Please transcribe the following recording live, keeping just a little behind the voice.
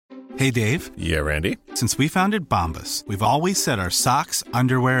Hey, Dave. Yeah, Randy. Since we founded Bombas, we've always said our socks,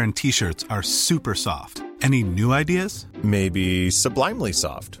 underwear, and T-shirts are super soft. Any new ideas? Maybe sublimely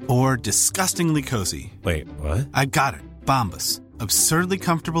soft. Or disgustingly cozy. Wait, what? I got it. Bombas. Absurdly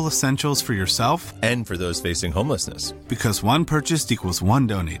comfortable essentials for yourself and for those facing homelessness. Because one purchased equals one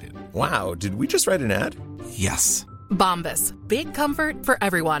donated. Wow, did we just write an ad? Yes. Bombas. Big comfort for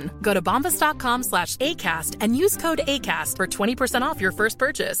everyone. Go to bombas.com/ACAST and use code ACAST for 20% off your first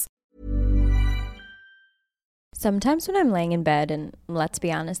purchase. Sometimes when I'm laying in bed, and let's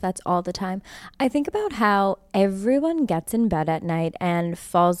be honest, that's all the time, I think about how everyone gets in bed at night and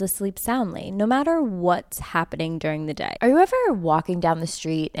falls asleep soundly, no matter what's happening during the day. Are you ever walking down the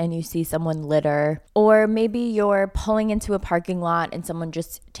street and you see someone litter? Or maybe you're pulling into a parking lot and someone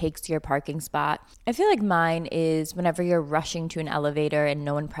just takes your parking spot? I feel like mine is whenever you're rushing to an elevator and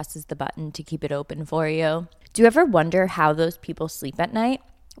no one presses the button to keep it open for you. Do you ever wonder how those people sleep at night?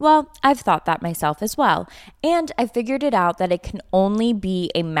 Well, I've thought that myself as well, and I figured it out that it can only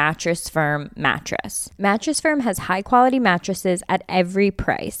be a Mattress Firm mattress. Mattress Firm has high-quality mattresses at every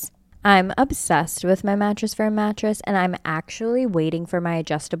price. I'm obsessed with my Mattress Firm mattress, and I'm actually waiting for my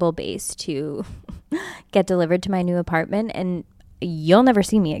adjustable base to get delivered to my new apartment, and you'll never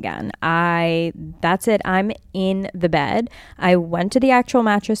see me again. That's it. I'm in the bed. I went to the actual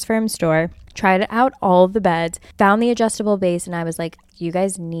Mattress Firm store, tried out all of the beds, found the adjustable base, and I was like, you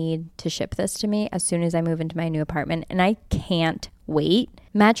guys need to ship this to me as soon as I move into my new apartment, and I can't wait.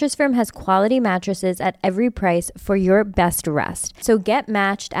 Mattress Firm has quality mattresses at every price for your best rest. So get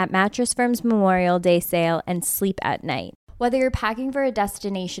matched at Mattress Firm's Memorial Day sale and sleep at night. Whether you're packing for a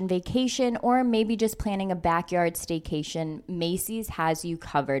destination vacation or maybe just planning a backyard staycation, Macy's has you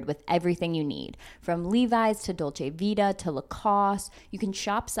covered with everything you need. From Levi's to Dolce Vita to Lacoste, you can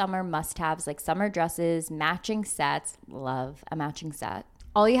shop summer must-haves like summer dresses, matching sets. Love a matching set.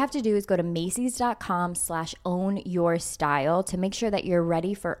 All you have to do is go to Macys.com/ownyourstyle to make sure that you're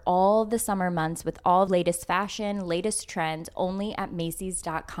ready for all the summer months with all latest fashion, latest trends, only at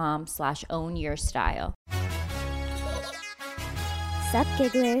Macys.com/ownyourstyle. Sup,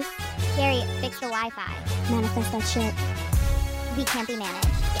 gigglers? Gary, fix the Wi-Fi. Manifest that shit. We can't be managed.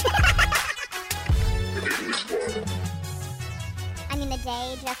 I mean, the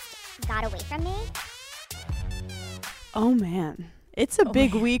day just got away from me. Oh, man. It's a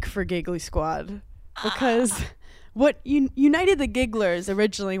big week for Giggly Squad. Because what united the gigglers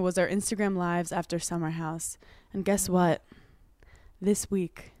originally was our Instagram lives after Summer House. And guess what? This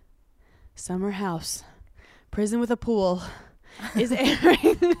week, Summer House, Prison with a Pool, is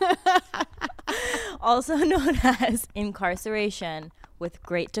airing. Also known as Incarceration with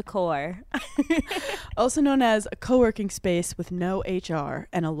Great Decor. Also known as a co-working space with no HR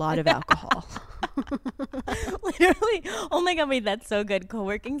and a lot of alcohol. Literally. Oh my God, wait, that's so good.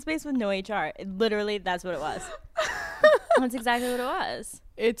 Co-working space with no HR. Literally, that's what it was. That's exactly what it was.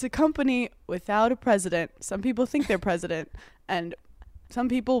 It's a company without a president. Some people think they're president, and some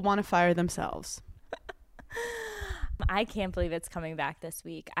people want to fire themselves. I can't believe it's coming back this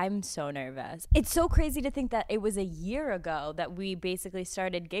week. I'm so nervous. It's so crazy to think that it was a year ago that we basically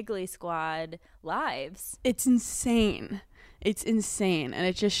started Giggly Squad lives. It's insane. It's insane. And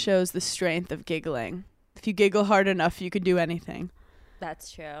it just shows the strength of giggling. If you giggle hard enough, you can do anything.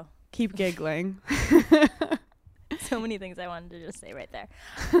 That's true. Keep giggling. So many things I wanted to just say right there.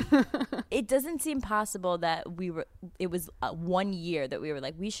 It doesn't seem possible that it was 1 year that we were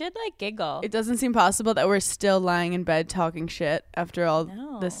like, we should like giggle. It doesn't seem possible that we're still lying in bed talking shit after all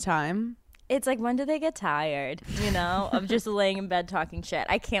this time. It's like, when do they get tired, of just laying in bed talking shit?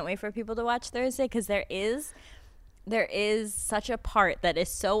 I can't wait for people to watch Thursday, because there is such a part that is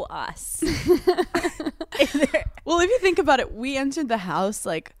so us. Well, if you think about it, we entered the house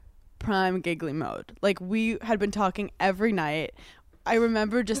like prime giggly mode. Like, we had been talking every night. I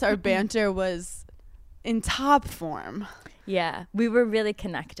remember just our banter was in top form. Yeah, we were really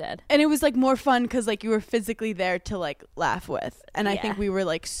connected. And it was like more fun because like you were physically there to like laugh with. And I think we were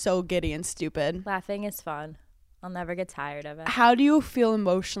like so giddy and stupid. Laughing is fun. I'll never get tired of it. How do you feel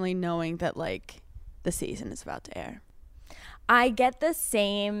emotionally knowing that like the season is about to air? I get the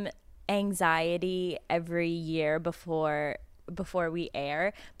same anxiety every year before we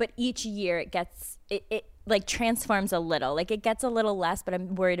air, but each year it like transforms a little. Like, it gets a little less, but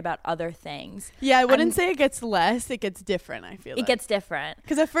I'm worried about other things. Yeah, I wouldn't say it gets less. It gets different, I feel like. It gets different.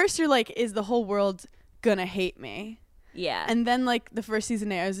 Because at first you're like, is the whole world gonna hate me? Yeah. And then like the first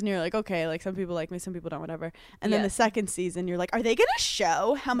season airs and you're like, okay, like some people like me, some people don't, whatever. And then the second season you're like, are they gonna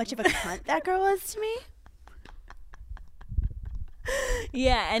show how much of a cunt that girl was to me?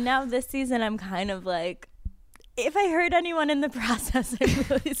 Yeah, and now this season I'm kind of like, If I hurt anyone in the process, I'm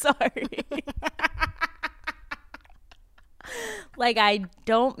really sorry. Like, I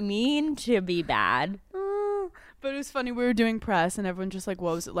don't mean to be bad. But it was funny. We were doing press and everyone just like,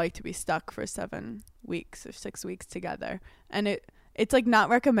 what was it like to be stuck for 7 weeks or 6 weeks together? And it's like not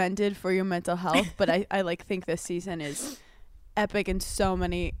recommended for your mental health, but I like think this season is epic in so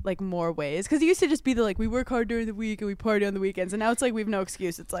many like more ways. Because it used to just be we work hard during the week and we party on the weekends. And now it's like we have no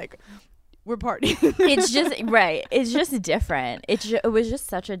excuse. It's like we're partying. It's just, right. It's just different. It was just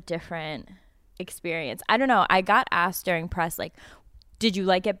such a different experience. I don't know. I got asked during press, like, did you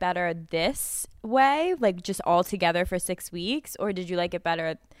like it better this way, like just all together for 6 weeks, or did you like it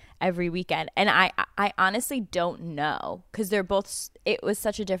better every weekend? And I honestly don't know, because they're both, it was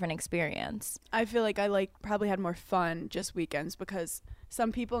such a different experience. I feel like I probably had more fun just weekends, because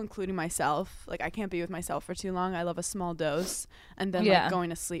some people, including myself, like I can't be with myself for too long. I love a small dose, and then like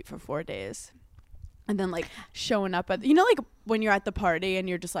going to sleep for 4 days. And then like showing up at, like when you're at the party and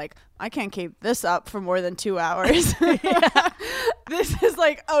you're just like, I can't keep this up for more than 2 hours. This is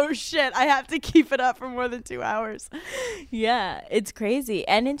like, oh shit, I have to keep it up for more than 2 hours. Yeah, it's crazy.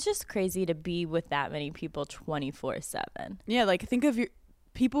 And it's just crazy to be with that many people 24/7. Yeah, like think of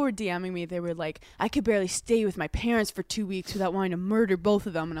people were DMing me. They were like, I could barely stay with my parents for 2 weeks without wanting to murder both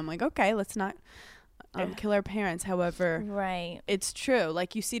of them. And I'm like, okay, let's not kill our parents. However, right, it's true.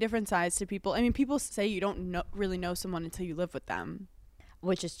 Like you see different sides to people. I mean, people say you don't really know someone until you live with them,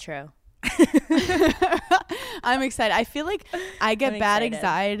 which is true. I'm excited. I feel like I get bad excited.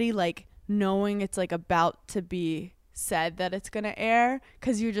 anxiety like knowing it's like about to be said that it's gonna air,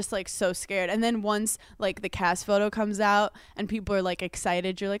 because you're just like so scared. And then once like the cast photo comes out and people are like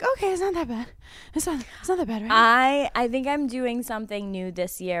excited, you're like, okay, it's not that bad. It's not that bad, right? I think I'm doing something new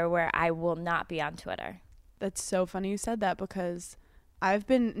this year where I will not be on Twitter. That's so funny you said that, because I've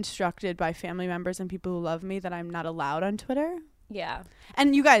been instructed by family members and people who love me that I'm not allowed on Twitter. Yeah.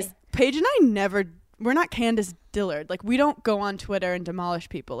 And you guys, Paige and I we're not Candace Dillard. Like we don't go on Twitter and demolish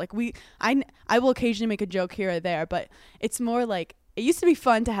people. Like I will occasionally make a joke here or there, but it's more like it used to be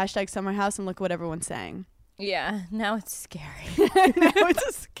fun to hashtag Summer House and look what everyone's saying. Yeah, now it's scary. Now it's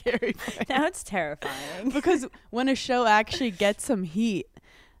a scary part. Now it's terrifying. Because when a show actually gets some heat,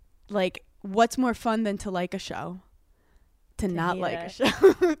 like what's more fun than to like a show? To not like a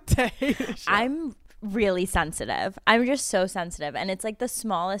show. To hate a show. I'm really sensitive. I'm just so sensitive, and it's like the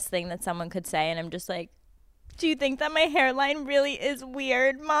smallest thing that someone could say and I'm just like, do you think that my hairline really is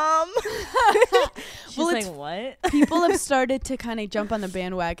weird, Mom? She's well, like, what? People have started to kind of jump on the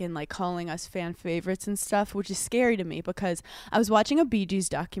bandwagon, like calling us fan favorites and stuff, which is scary to me, because I was watching a Bee Gees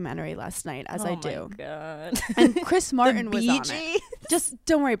documentary last night, as I do. Oh my God. And Chris Martin was on it. Just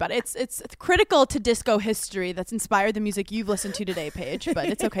don't worry about it. It's critical to disco history that's inspired the music you've listened to today, Paige, but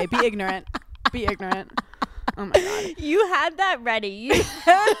it's okay. Be ignorant. Be ignorant. Oh my God. You had that ready.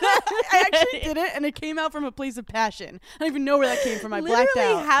 I actually did it, and it came out from a place of passion. I don't even know where that came from. I blacked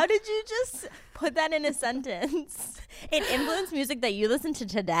out. How did you just put that in a sentence? It influenced music that you listen to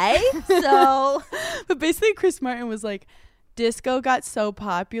today. So, but basically, Chris Martin was like, disco got so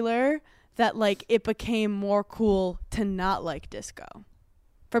popular that like it became more cool to not like disco.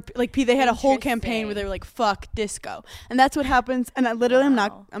 For like, they had a whole campaign where they were like, "Fuck disco," and that's what happens. And I literally,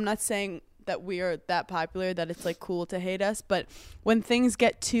 I'm not saying that we are that popular that it's like cool to hate us, but when things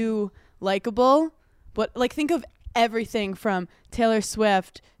get too likable, but like think of everything from Taylor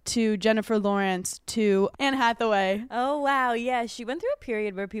Swift to Jennifer Lawrence to Anne Hathaway. Oh wow, yeah, she went through a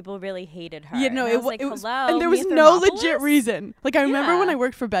period where people really hated her. Yeah, no, it was like, was, hello, and there was Mia no Thermopolis? legit reason. Like I remember when I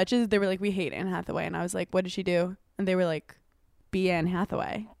worked for Betches, they were like, "We hate Anne Hathaway," and I was like, "What did she do?" And they were like, "Be Anne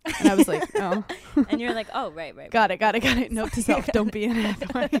Hathaway," and I was like, "Oh." And you're like, "Oh, right. Got it. Note to self: don't be Anne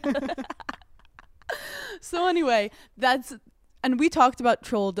Hathaway. So anyway, and we talked about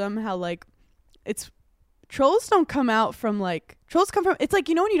trolldom, how like trolls don't come out from like, trolls come from, it's like,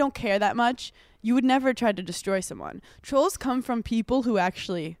 when you don't care that much, you would never try to destroy someone. Trolls come from people who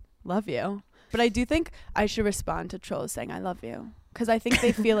actually love you. But I do think I should respond to trolls saying I love you, because I think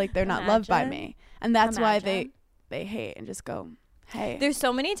they feel like they're not loved by me, and that's why they hate and just go, hey. There's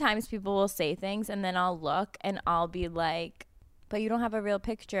so many times people will say things and then I'll look and I'll be like, but you don't have a real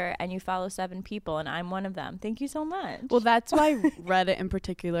picture and you follow 7 people and I'm one of them. Thank you so much. Well, that's why Reddit in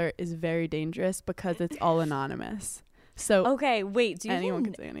particular is very dangerous, because it's all anonymous. So okay, wait. anyone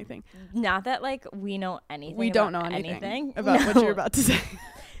can say anything. Not that like we know anything. We don't know anything about what you're about to say.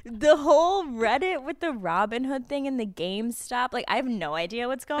 The whole Reddit with the Robin Hood thing and the GameStop, like I have no idea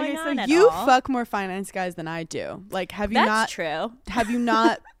what's going on at you all. fuck more finance guys than I do. Like, have you That's not? true. Have you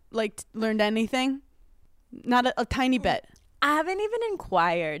not like learned anything? Not a tiny bit. I haven't even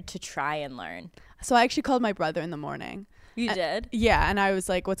inquired to try and learn. So I actually called my brother in the morning. You did? Yeah, and I was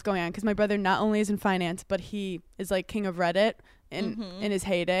like, what's going on? Because my brother not only is in finance, but he is like king of Reddit in his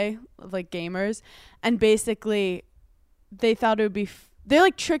heyday of like gamers. And basically, they thought it would be... they're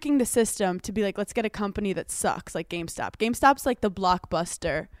like tricking the system to be like, let's get a company that sucks, like GameStop. GameStop's like the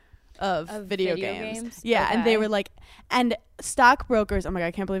Blockbuster of video games. Yeah, okay. And they were like... and stockbrokers, oh my God,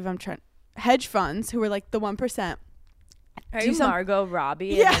 I can't believe I'm trying... hedge funds, who were like the 1%. Are you Margot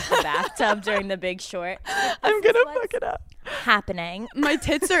Robbie in like, the bathtub during The Big Short? I'm gonna fuck it up. Happening. My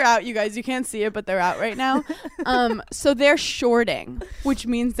tits are out, you guys. You can't see it, but they're out right now. So they're shorting, which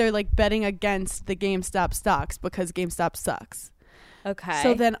means they're like betting against the GameStop stocks because GameStop sucks. Okay.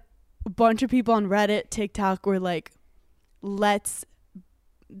 So then a bunch of people on Reddit, TikTok were like,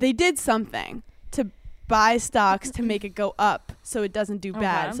 they did something to buy stocks to make it go up so it doesn't do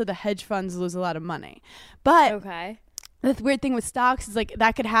bad. So the hedge funds lose a lot of money. But the weird thing with stocks is like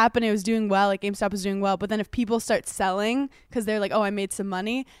that could happen. It was doing well, like GameStop was doing well. But then if people start selling because they're like, oh, I made some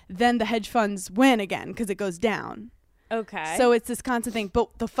money, then the hedge funds win again because it goes down. Okay. So it's this constant thing.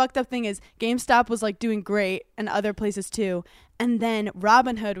 But the fucked up thing is GameStop was like doing great and other places too. And then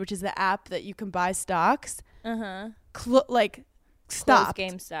Robinhood, which is the app that you can buy stocks, like stopped.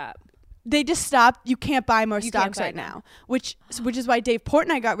 GameStop. They just stopped. You can't buy more stocks right now, which is why Dave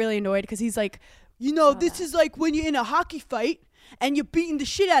Portnoy got really annoyed because he's like, you know, this is like when you're in a hockey fight and you're beating the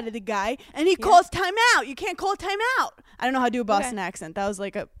shit out of the guy and he calls timeout. You can't call timeout. I don't know how to do a Boston accent. That was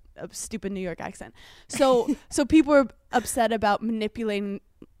like a stupid New York accent. So people were upset about manipulating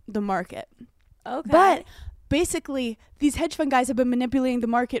the market. Okay. But basically, these hedge fund guys have been manipulating the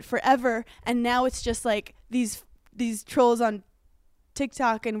market forever, and now it's just like these trolls on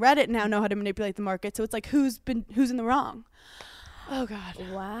TikTok and Reddit now know how to manipulate the market. So it's like who's in the wrong? Oh God.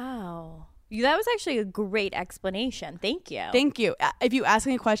 Wow. That was actually a great explanation. Thank you. Thank you. If you ask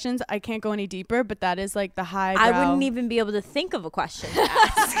any questions, I can't go any deeper, but that is like the high. I wouldn't even be able to think of a question to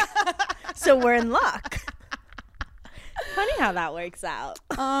ask. So we're in luck. Funny how that works out.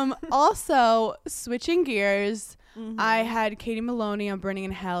 Also, switching gears, I had Katie Maloney on Burning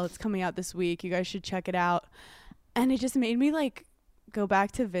in Hell. It's coming out this week. You guys should check it out. And it just made me like go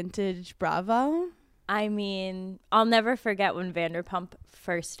back to vintage Bravo. I mean, I'll never forget when Vanderpump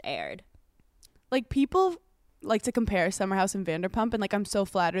first aired. Like, people like to compare Summer House and Vanderpump, and like I'm so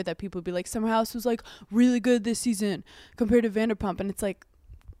flattered that people be like, Summer House was like really good this season compared to Vanderpump, and it's like,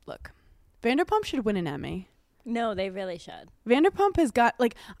 look, Vanderpump should win an Emmy. No, they really should. Vanderpump has got,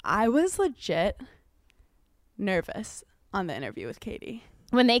 like, I was legit nervous on the interview with Katie.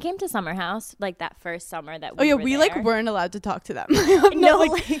 When they came to Summer House, like that first summer that we were we there, like weren't allowed to talk to them. No,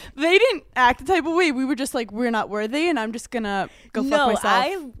 like they didn't act the type of way. We were just like, we're not worthy, and I'm just gonna go fuck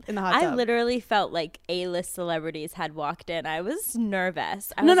myself in the hot tub. I literally felt like A-list celebrities had walked in. I was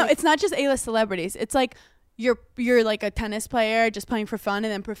nervous. No, it's not just A-list celebrities. It's like you're like a tennis player just playing for fun,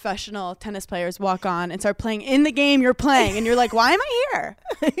 and then professional tennis players walk on and start playing in the game you're playing, and you're like, why am I here?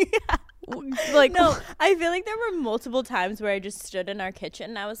 Yeah. Like, no, I feel like there were multiple times where I just stood in our kitchen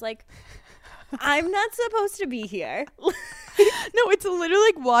and I was like, I'm not supposed to be here. No, it's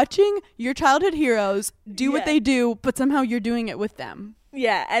literally like watching your childhood heroes do what they do, but somehow you're doing it with them.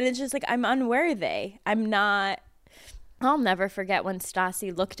 Yeah, and it's just like, I'm unworthy. I'm not. I'll never forget when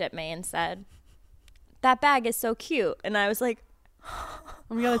Stassi looked at me and said, that bag is so cute. And I was like, oh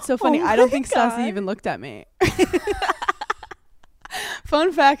my God, that's so funny. I don't think Stassi even looked at me.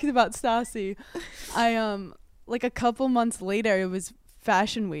 Fun fact about Stassi, I like a couple months later, it was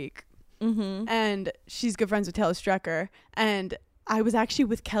Fashion Week, and she's good friends with Taylor Strecker, and I was actually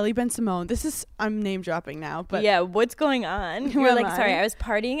with Kelly Ben-Simone. I'm name dropping now, but yeah, what's going on? You were like, sorry, I was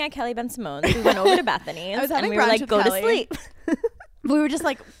partying at Kelly Ben-Simone's. We went over to Bethany's, and we were like, go to sleep. We were just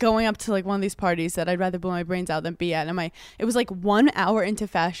like going up to like one of these parties that I'd rather blow my brains out than be at. And it was like 1 hour into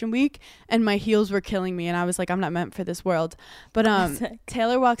Fashion Week and my heels were killing me. And I was like, I'm not meant for this world. But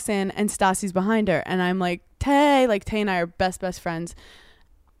Taylor walks in and Stassi's behind her. And I'm like, Tay and I are best friends.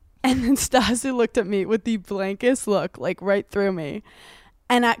 And then Stassi looked at me with the blankest look, like right through me.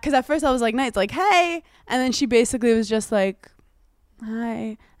 And because at first I was like, nice, like, hey. And then she basically was just like,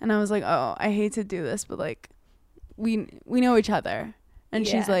 hi. And I was like, oh, I hate to do this, but like, we know each other. And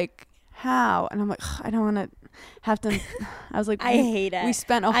she's like, how? And I'm like, I don't want to have to. I was like, I hate it. We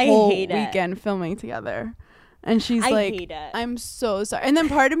spent a whole weekend filming together. And she's like, hate it. I'm so sorry. And then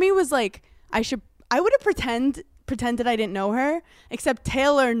part of me was like, I would have pretended I didn't know her, except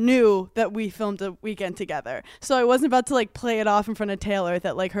Taylor knew that we filmed a weekend together. So I wasn't about to like play it off in front of Taylor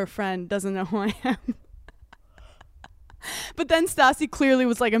that like her friend doesn't know who I am. But then Stassi clearly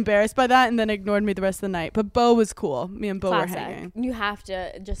was like embarrassed by that and then ignored me the rest of the night. But Bo was cool. Me and Bo Classic. were hanging. You have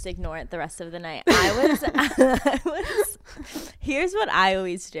to just ignore it the rest of the night. I was here's what I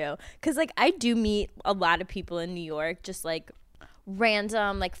always do. Because, like, I do meet a lot of people in New York, just, like,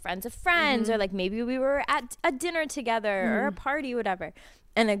 random, like, friends of friends, or, like, maybe we were at a dinner together or a party, whatever.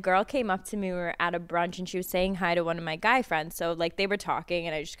 And a girl came up to me, we were at a brunch, and she was saying hi to one of my guy friends. So, like, they were talking,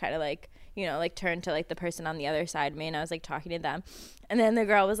 and I just kind of, like, you know, like, turned to, like, the person on the other side of me, and I was, like, talking to them. And then the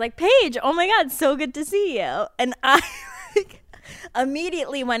girl was like, Paige, oh, my God, so good to see you. And I, like,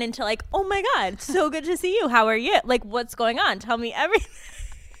 immediately went into, like, oh, my God, so good to see you. How are you? Like, what's going on? Tell me everything.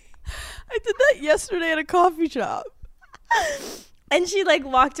 I did that yesterday at a coffee shop. And she, like,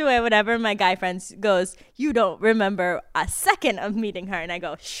 walked away, whatever. My guy friend goes, you don't remember a second of meeting her. And I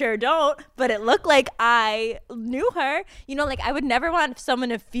go, sure don't. But it looked like I knew her. You know, like, I would never want someone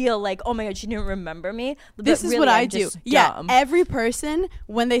to feel like, oh, my God, she didn't remember me. But This is really, what I I'm do. just Yeah, dumb. every person,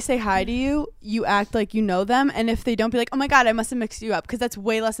 when they say hi to you, you act like you know them. And if they don't, be like, oh, my God, I must have mixed you up. Because that's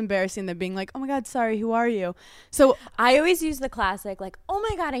way less embarrassing than being like, oh, my God, sorry, who are you? So I always use the classic, like, oh,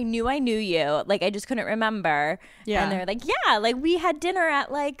 my God, I knew you. Like, I just couldn't remember. Yeah. And they're like, yeah, like, we had dinner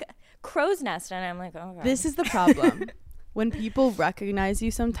at, like, Crow's Nest. And I'm like, oh, God. this is the problem. When people recognize you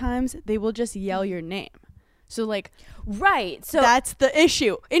sometimes, they will just yell your name. So, like, Right. So that's the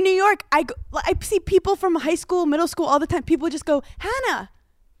issue. In New York, I see people from high school, middle school all the time. People just go, Hannah.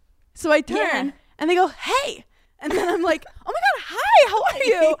 So I turn Yeah. and they go, hey. And then I'm like, oh my God, hi, how are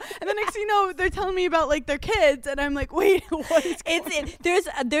you? And then next thing you know, they're telling me about, like, their kids. And I'm like, wait, what is going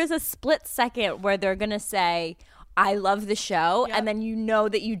on? there's a split second where they're going to say, I love the show. Yep. And then you know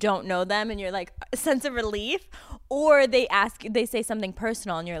that you don't know them and you're like, a sense of relief. Or they say something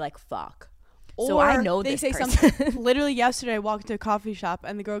personal and you're like, fuck. So I Or know they this say person. something. Literally yesterday, I walked into a coffee shop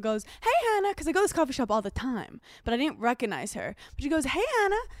and the girl goes, hey, Hannah, because I go to this coffee shop all the time, but I didn't recognize her. But she goes, hey,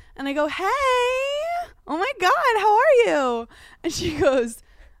 Hannah. And I go, hey, oh my God, how are you? And she goes,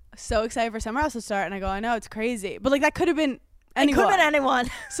 so excited for Summer House to start. And I go, I know, it's crazy. But, like, that could have been anyone. It could have been anyone.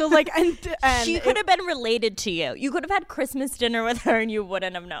 So, like, and She could have been related to you. You could have had Christmas dinner with her and you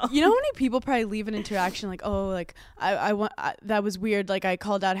wouldn't have known. You know how many people probably leave an interaction like, oh, like, I want, that was weird. Like, I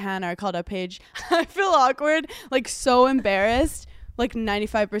called out Hannah, I called out Paige. I feel awkward, like, so embarrassed. Like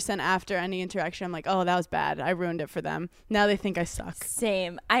 95% after any interaction, I'm like, oh, that was bad. I ruined it for them. Now they think I suck.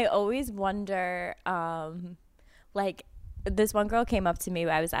 Same. I always wonder, like, this one girl came up to me.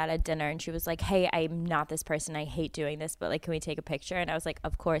 I was at a dinner and she was like, hey, I'm not this person. I hate doing this, but, like, can we take a picture? And I was like,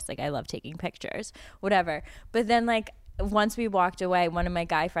 of course. Like, I love taking pictures, whatever. But then, like, once we walked away, one of my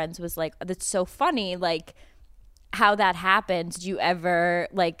guy friends was like, that's so funny. Like, how that happens. Do you ever,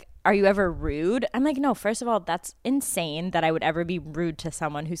 like, are you ever rude? I'm like, no, first of all, that's insane that I would ever be rude to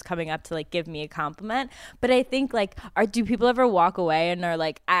someone who's coming up to, like, give me a compliment. But I think, like, do people ever walk away and are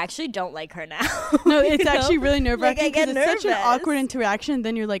like, I actually don't like her now? No, it's You know? actually really nerve-wracking Like, I because get it's such an nervous. awkward interaction.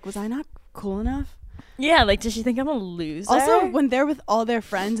 Then you're like, was I not cool enough? Yeah, like, does she think I'm a loser? Also, when they're with all their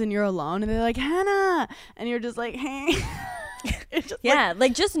friends and you're alone and they're like, Hannah, and you're just like, hey. It's just yeah,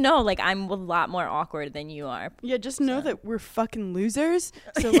 like, just know, like, I'm a lot more awkward than you are. Yeah, just know that we're fucking losers.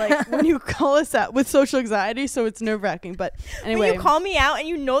 So, like, when you call us out with social anxiety, so it's nerve-wracking. But anyway. When you call me out and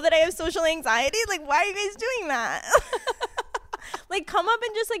you know that I have social anxiety, like, why are you guys doing that? Like, come up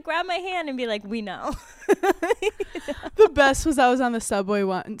and just, like, grab my hand and be like, we know. The best was I was on the subway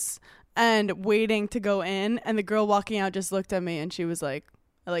once and waiting to go in, and the girl walking out just looked at me and she was like,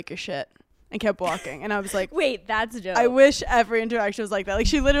 I like your shit, and kept walking. And I was like, Wait, that's dope. I wish every interaction was like that. Like,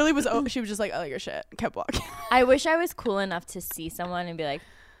 she literally was, she was just like, I like your shit, and kept walking. I wish I was cool enough to see someone and be like,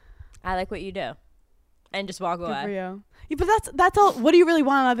 I like what you do, and just walk Good for away. you. Yeah, but that's all. What do you really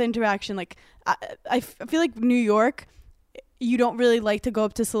want out of the interaction? Like, I feel like New York, you don't really like to go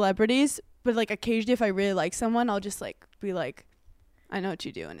up to celebrities, but, like, occasionally if I really like someone, I'll just, like, be like, I know what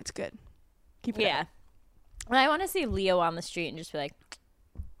you do and it's good. Keep it Yeah. up. And I want to see Leo on the street and just be like,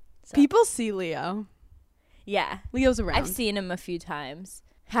 so. People see Leo. Yeah. Leo's around. I've seen him a few times.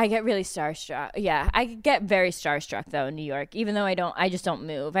 I get really starstruck. Yeah, I get very starstruck though in New York. Even though I just don't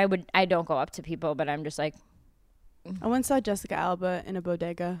move. I don't go up to people, but I'm just like, I once saw Jessica Alba in a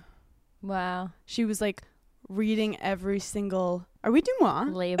bodega. wow. She was, like, reading every single, are we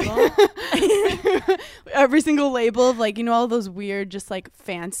Dumois? Label. Every single label of, like, you know, all those weird, just, like,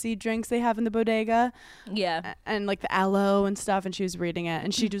 fancy drinks they have in the bodega. Yeah. And, like, the aloe and stuff, and she was reading it,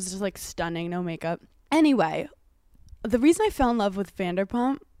 and she was just, like, stunning, no makeup. Anyway, the reason I fell in love with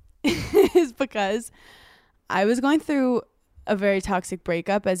Vanderpump is because I was going through a very toxic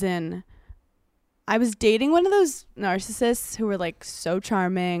breakup, as in I was dating one of those narcissists who were, like, so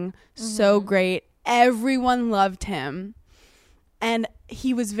charming, so great. Everyone loved him. And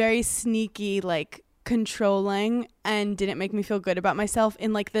he was very sneaky, like controlling, and didn't make me feel good about myself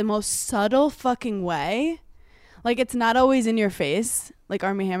in like the most subtle fucking way. Like it's not always in your face, like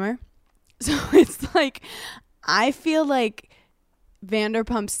Armie Hammer. So it's like, I feel like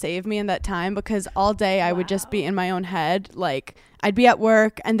Vanderpump saved me in that time, because all day I would just be in my own head. Like I'd be at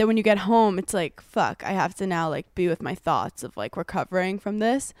work, and then when you get home, it's like, fuck, I have to now like be with my thoughts of like recovering from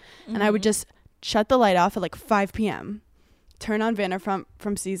this. And I would just shut the light off at like 5 p.m., turn on Vanderpump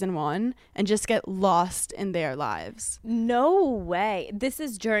from season 1, and just get lost in their lives. No way. This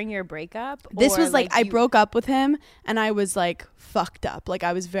is during your breakup? This was like I broke up with him, and I was like fucked up. Like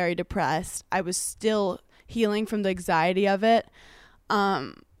I was very depressed. I was still healing from the anxiety of it.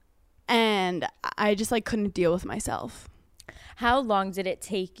 And I just like couldn't deal with myself. How long did it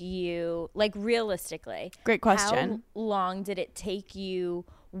take you, like realistically? Great question. How long did it take you,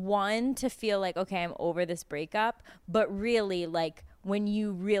 one, to feel like, okay, I'm over this breakup, but really like when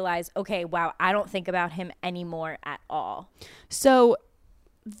you realize, okay, wow, I don't think about him anymore at all? So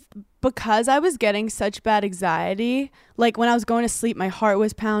because I was getting such bad anxiety, like when I was going to sleep, my heart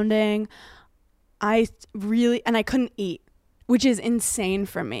was pounding. I couldn't eat, which is insane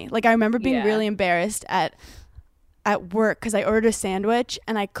for me. Like I remember being really embarrassed at work because I ordered a sandwich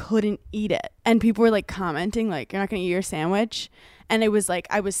and I couldn't eat it. And people were like commenting like, you're not going to eat your sandwich. And it was like,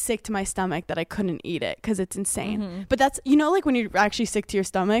 I was sick to my stomach that I couldn't eat it because it's insane. But that's, you know, like when you're actually sick to your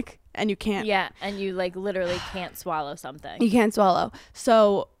stomach and you can't. Yeah. And you like literally can't swallow something. You can't swallow.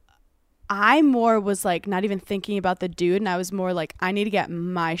 So I more was like not even thinking about the dude. And I was more like, I need to get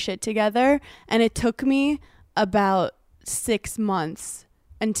my shit together. And it took me about 6 months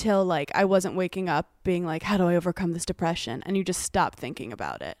until like I wasn't waking up being like, how do I overcome this depression? And you just stop thinking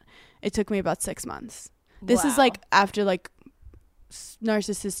about it. It took me about 6 months. This is like after like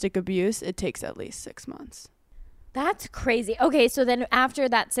narcissistic abuse, it takes at least 6 months. That's crazy. Okay, so then after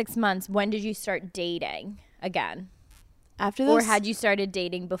that 6 months, when did you start dating again? After those, or had you started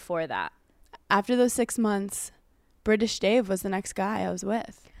dating before that? After those 6 months, British Dave was the next guy I was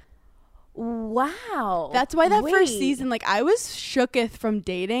with. Wow. That's why that first season, like I was shooketh from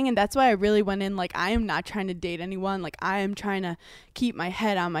dating, and that's why I really went in like, I am not trying to date anyone. Like I am trying to keep my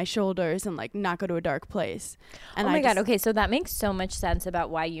head on my shoulders and like not go to a dark place. And oh my God. Okay. So that makes so much sense about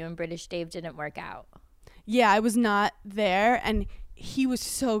why you and British Dave didn't work out. Yeah, I was not there, and he was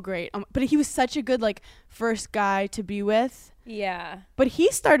so great. But he was such a good like first guy to be with. Yeah. But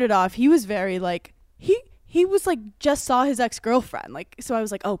he started off, he was very like, he was like just saw his ex-girlfriend, like, so I was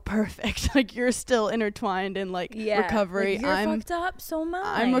like, oh perfect. Like you're still intertwined in like recovery. Like, you're fucked up, so much.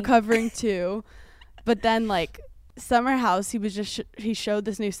 I'm recovering too. But then like Summer House, he was just he showed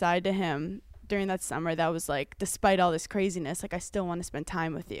this new side to him during that summer that was like, despite all this craziness, like I still want to spend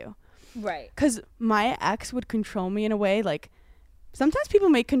time with you. Right. Because my ex would control me in a way, like sometimes people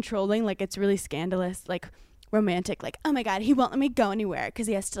make controlling like it's really scandalous, like romantic, like, oh my God, he won't let me go anywhere because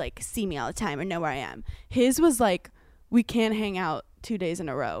he has to like see me all the time or know where I am. His was like, we can't hang out 2 days in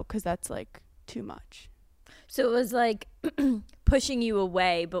a row because that's like too much. So it was like pushing you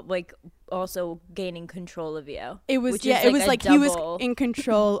away, but like also gaining control of you. It was, it was like he was in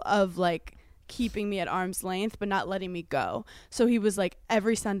control of like keeping me at arm's length but not letting me go. So he was like,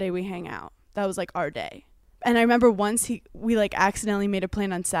 every Sunday we hang out. That was like our day. And I remember once we like accidentally made a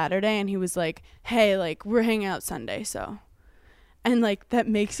plan on Saturday, and he was like, hey, like we're hanging out Sunday, so. And like that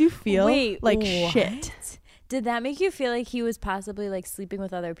makes you feel like shit. Did that make you feel like he was possibly like sleeping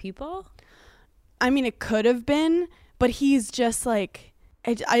with other people? I mean, it could have been, but he's just like,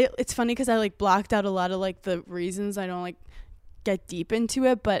 it's funny because I like blocked out a lot of like the reasons. I don't like get deep into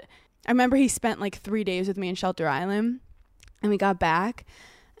it, but I remember he spent like 3 days with me in Shelter Island, and we got back.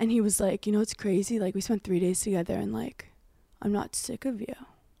 And he was like, you know, it's crazy. Like, we spent 3 days together, and, like, I'm not sick of you.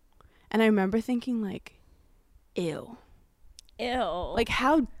 And I remember thinking, like, ew. Like,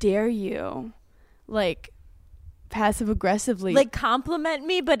 how dare you, like, passive-aggressively. Like, compliment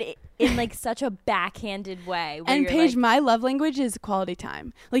me, but in, like, such a backhanded way. And, Paige, like, my love language is quality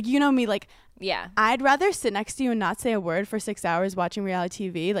time. Like, you know me, like, yeah, I'd rather sit next to you and not say a word for 6 hours watching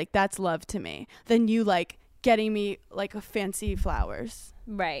reality TV. Like, that's love to me. Than you, like, getting me, like, fancy flowers.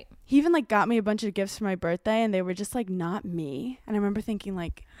 Right. He even like got me a bunch of gifts for my birthday, and they were just like not me. And I remember thinking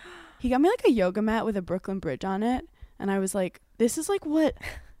like, he got me like a yoga mat with a Brooklyn Bridge on it, and I was like, this is like what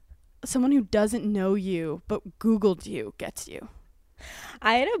someone who doesn't know you but Googled you gets you.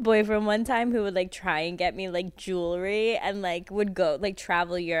 I had a boyfriend one time who would like try and get me like jewelry, and like would go like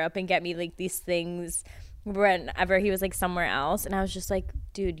travel Europe and get me like these things whenever he was like somewhere else. And I was just like,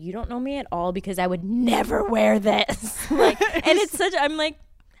 dude, you don't know me at all, because I would never wear this. Like, and it's such, I'm like,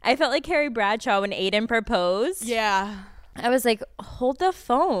 I felt like Carrie Bradshaw when Aiden proposed. Yeah. I was like, hold the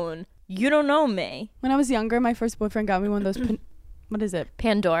phone. You don't know me. When I was younger, my first boyfriend got me one of those what is it?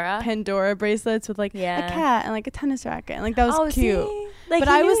 Pandora bracelets with like a cat and like a tennis racket. And like that was cute. See? Like, but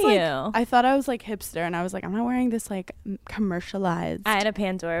I was like, you. I thought I was like hipster, and I was like, I'm not wearing this like commercialized. I had a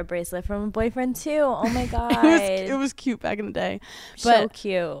Pandora bracelet from a boyfriend too. Oh my god. It was cute back in the day. So But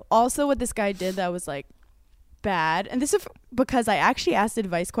cute. also what this guy did that was like bad, and this is because I actually asked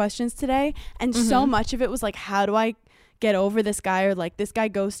advice questions today, and so much of it was like, how do I get over this guy, or like this guy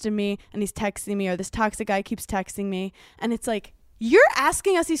ghosted me and he's texting me, or this toxic guy keeps texting me. And it's like, you're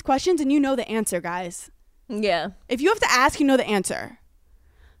asking us these questions and you know the answer, guys. Yeah. If you have to ask, you know the answer.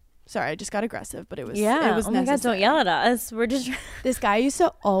 Sorry, I just got aggressive, but it was it was oh my god, don't yell at us. We're just This guy used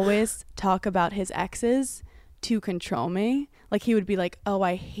to always talk about his exes to control me. Like, he would be like, oh,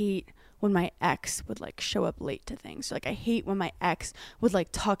 I hate when my ex would like show up late to things. Or, like, I hate when my ex would like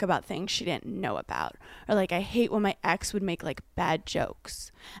talk about things she didn't know about. Or like, I hate when my ex would make like bad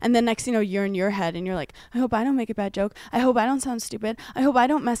jokes. And then next thing you know, you're in your head and you're like, I hope I don't make a bad joke. I hope I don't sound stupid. I hope I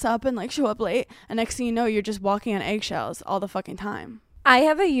don't mess up and like show up late. And next thing you know, you're just walking on eggshells all the fucking time. I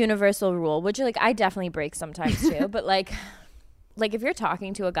have a universal rule, which like I definitely break sometimes too, but like if you're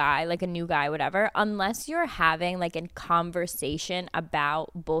talking to a guy, like a new guy, whatever, unless you're having like a conversation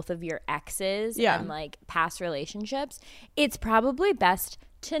about both of your exes and like past relationships, it's probably best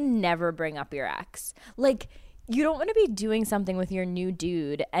to never bring up your ex. Like, you don't want to be doing something with your new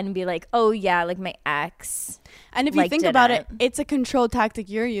dude and be like, oh yeah, like my ex. And if you think about it, it's a control tactic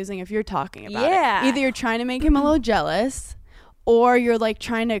you're using if you're talking about it. Either you're trying to make him a little jealous, or you're like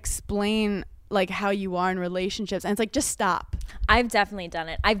trying to explain like how you are in relationships, and it's like, just stop. I've definitely done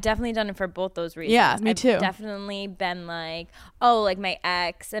it. I've definitely done it for both those reasons. Yeah, me too. I've definitely been like, oh, like my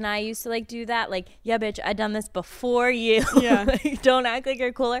ex and I used to like do that. Like, yeah, bitch, I done this before you. Yeah. Like, don't act like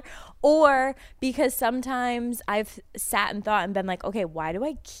you're cooler. Or because sometimes I've sat and thought and been like, okay, why do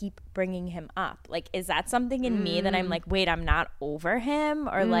I keep bringing him up? Like, is that something in me that I'm like, wait, I'm not over him?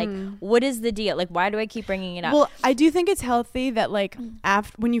 Or like, what is the deal? Like, why do I keep bringing it up? Well, I do think it's healthy that like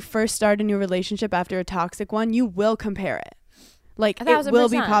after, when you first start a new relationship after a toxic one, you will compare it. Like, 1,000%. It will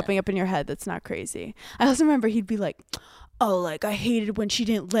be popping up in your head. That's not crazy. I also remember he'd be like, oh, like, I hated when she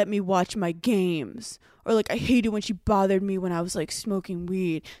didn't let me watch my games. Or like, I hated when she bothered me when I was like smoking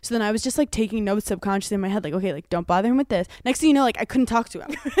weed. So then I was just like taking notes subconsciously in my head, like, okay, like, don't bother him with this. Next thing you know, like, I couldn't talk to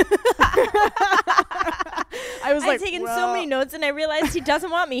him. I've taken so many notes and I realized he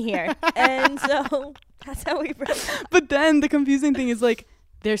doesn't want me here. And so that's how we broke. But then the confusing thing is like,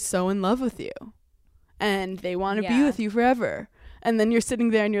 they're so in love with you and they want to be with you forever. And then you're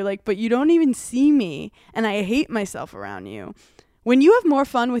sitting there and you're like, but you don't even see me and I hate myself around you. When you have more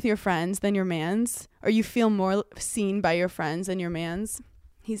fun with your friends than your mans, or you feel more seen by your friends than your mans,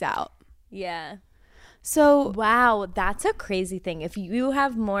 he's out. Yeah. So, wow, that's a crazy thing. If you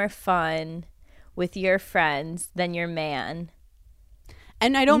have more fun with your friends than your man.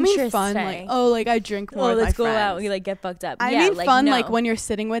 And I don't mean fun like, oh, like I drink more with my friends. Let's go out and we like get fucked up. I mean like, fun like when you're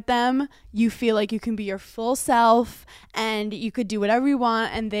sitting with them, you feel like you can be your full self and you could do whatever you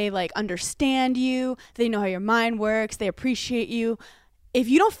want, and they like understand you. They know how your mind works. They appreciate you. If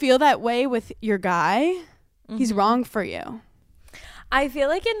you don't feel that way with your guy, he's wrong for you. I feel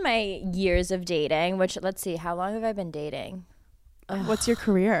like in my years of dating, which, let's see, how long have I been dating? What's your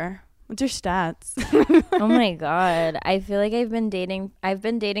career? What's your stats? Oh my God. I feel like I've been dating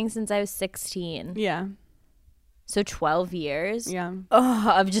since I was 16. Yeah. So 12 years. Yeah.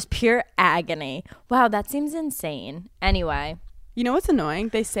 Of just pure agony. Wow, that seems insane. Anyway. You know what's annoying?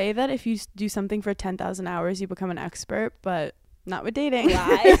 They say that if you do something for 10,000 hours, you become an expert, but not with dating.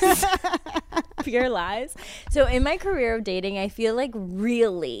 Lies. Pure lies. So in my career of dating, I feel like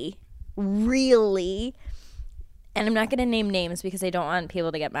really, and I'm not going to name names because I don't want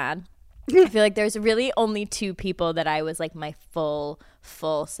people to get mad. I feel like there's really only 2 people that I was like my full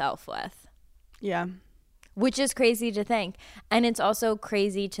self with. Yeah. Which is crazy to think. And it's also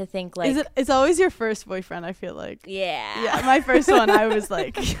crazy to think like... It's always your first boyfriend, I feel like. Yeah. Yeah, my first one, I was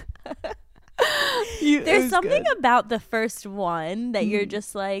like... There's something about the first one that you're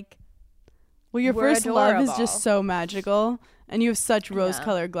just like... Well, your first love is just so magical. And you have such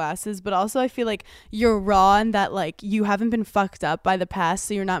rose-colored glasses, but also I feel like you're raw in that like you haven't been fucked up by the past,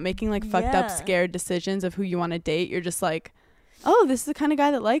 so you're not making like fucked up, scared decisions of who you want to date. You're just like, oh, this is the kind of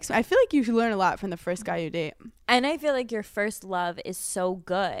guy that likes me. I feel like you should learn a lot from the first guy you date. And I feel like your first love is so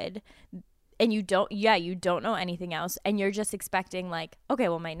good, and you don't know anything else, and you're just expecting like, okay,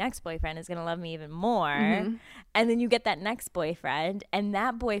 well, my next boyfriend is gonna love me even more, and then you get that next boyfriend, and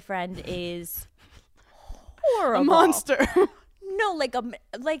that boyfriend is horrible, a monster. No, like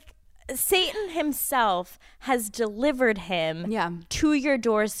Satan himself has delivered him to your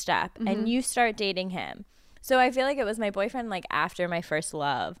doorstep and you start dating him. So I feel like it was my boyfriend, like after my first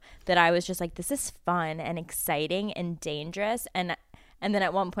love, that I was just like, this is fun and exciting and dangerous. And then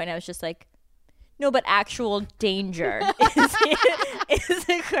at one point I was just like, no, but actual danger is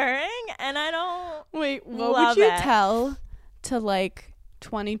occurring, and I don't. Wait, what would you tell to like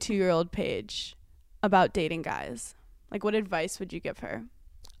 22-year-old Paige about dating guys? Like, what advice would you give her?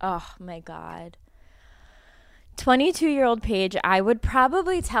 Oh my God. 22-year-old Paige, I would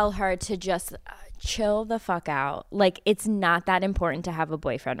probably tell her to just chill the fuck out. Like, it's not that important to have a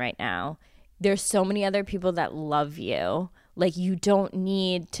boyfriend right now. There's so many other people that love you. Like, you don't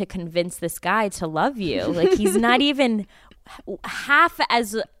need to convince this guy to love you. Like, he's not even half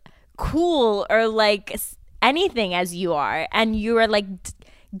as cool or like anything as you are. And you are like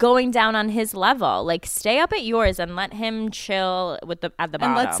going down on his level. Like, stay up at yours and let him chill at the bottom.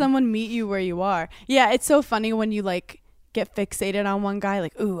 And let someone meet you where you are. Yeah, it's so funny when you like get fixated on one guy,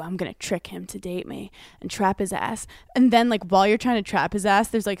 like, ooh, I'm gonna trick him to date me and trap his ass. And then like while you're trying to trap his ass,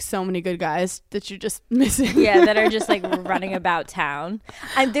 there's like so many good guys that you're just missing. Yeah, that are just like running about town.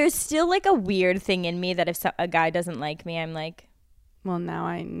 And there's still like a weird thing in me that if a guy doesn't like me, I'm like, well, now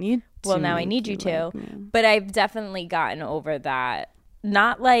I need you to. But I've definitely gotten over that.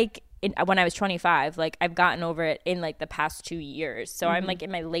 Not like when I was 25, like I've gotten over it in like the past 2 years. So I'm like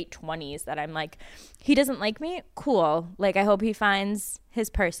in my late 20s that I'm like, he doesn't like me? Cool. Like, I hope he finds his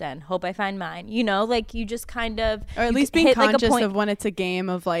person. Hope I find mine. You know, like you just kind of. Or at least being conscious of when it's a game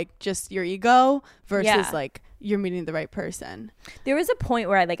of like just your ego versus like you're meeting the right person. There was a point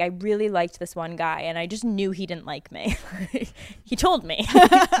where I really liked this one guy and I just knew he didn't like me. He told me.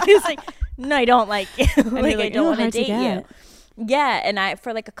 He was like, no, I don't like you. Like, I don't want to date you. Yeah, and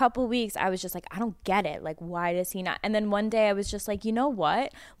for like a couple weeks I was just like, I don't get it. Like, why does he not? And then one day I was just like, you know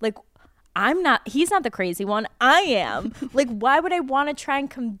what? Like, he's not the crazy one. I am. Like, why would I want to try and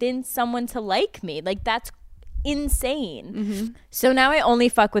convince someone to like me? Like, that's insane. So now I only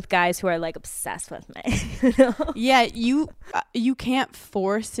fuck with guys who are like obsessed with me. You know? Yeah, you can't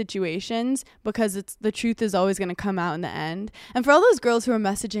force situations because the truth is always going to come out in the end. And for all those girls who are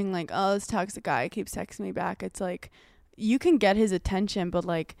messaging like, oh, this toxic guy keeps texting me back, it's like, you can get his attention, but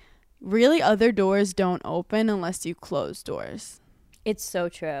like really other doors don't open unless you close doors. It's so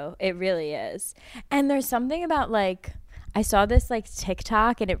true. It really is. And there's something about like, I saw this like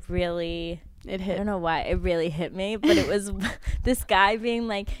TikTok and it hit. I don't know why it really hit me, but it was this guy being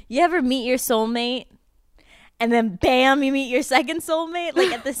like, you ever meet your soulmate and then bam, you meet your second soulmate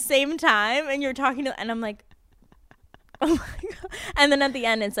like at the same time and you're talking to, and I'm like, oh my God. And then at the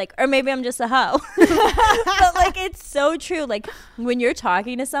end it's like, or maybe I'm just a hoe. But like, it's so true. Like when you're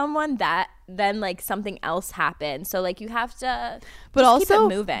talking to someone, that then like something else happens. So like you have to but also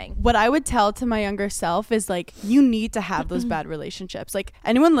keep it moving. What I would tell to my younger self is like, you need to have those bad relationships. Like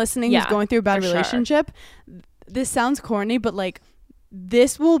anyone listening who's going through a bad relationship, this sounds corny, but like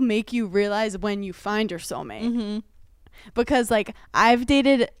this will make you realize when you find your soulmate. Because like I've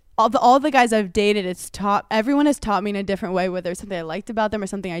dated all the guys I've dated, everyone has taught me in a different way, whether it's something I liked about them or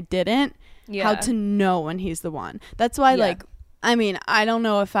something I didn't, how to know when he's the one. That's why like, I mean, I don't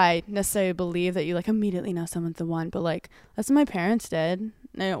know if I necessarily believe that you like immediately know someone's the one, but like that's what my parents did.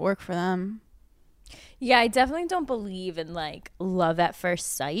 It didn't work for them. Yeah, I definitely don't believe in like love at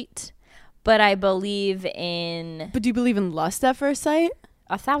first sight, but I believe in. But do you believe in lust at first sight?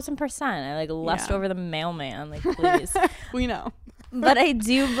 1,000%. I like lust over the mailman. Like, please. We know. But I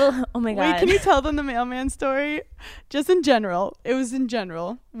do oh my God. Wait, can you tell them the mailman story? Just in general. It was in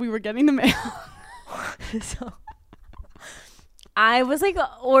general. We were getting the mail. So I was like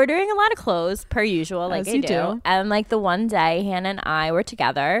ordering a lot of clothes per usual, like I do. And like the one day Hannah and I were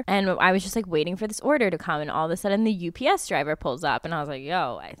together and I was just like waiting for this order to come, and all of a sudden the UPS driver pulls up and I was like,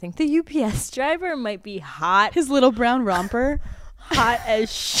 yo, I think the UPS driver might be hot. His little brown romper. Hot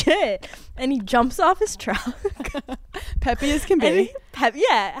as shit. And he jumps off his truck. Peppy as can be.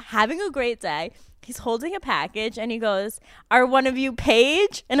 Having a great day. He's holding a package and he goes, are one of you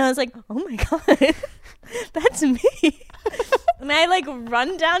Paige? And I was like, oh my God, that's me. And I like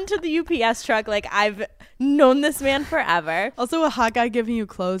run down to the UPS truck like I've known this man forever. Also, a hot guy giving you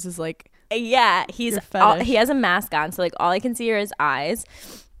clothes is like, he has a mask on, so like all I can see are his eyes.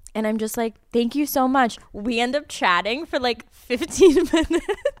 And I'm just like, thank you so much. We end up chatting for like 15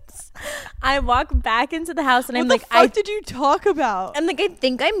 minutes. I walk back into the house and I'm like, what did you talk about? I'm like, I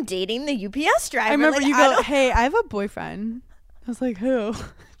think I'm dating the UPS driver. I remember like, you go, hey, I have a boyfriend. I was like, who?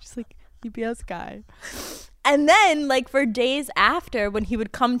 She's like, UPS guy. And then like for days after, when he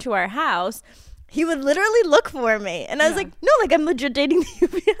would come to our house, He would literally look for me. And I was like, no, like I'm legit dating the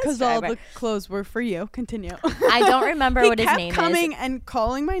UPS Because all driver. the clothes were for you. Continue. I don't remember what his name He kept coming is. and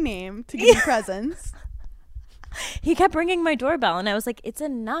calling my name to give me presents. He kept ringing my doorbell and I was like, it's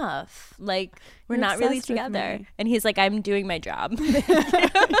enough. Like, we're You're not really obsessed with together. me. And he's like, I'm doing my job.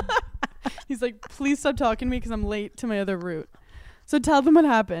 He's like, please stop talking to me because I'm late to my other route. So tell them what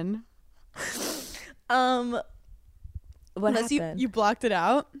happened. What Unless happened? you blocked it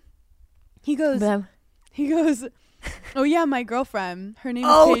out. He goes, But oh yeah, my girlfriend. Her name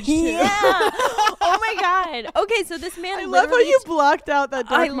oh, is Paige too. yeah. Oh, my God. Okay, so this man I love how literally you blocked out that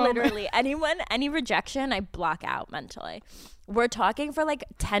dark I moment. literally, any rejection, I block out mentally. We're talking for like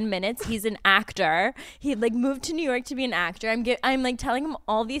 10 minutes. He's an actor. He like moved to New York to be an actor. I'm like telling him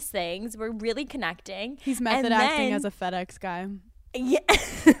all these things. We're really connecting. He's method And acting then- as a FedEx guy. Yeah,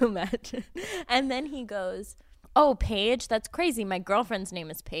 imagine. And then he goes, "Oh, Paige, that's crazy. My girlfriend's name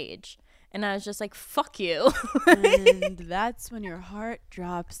is Paige." And I was just like, "Fuck you." And that's when your heart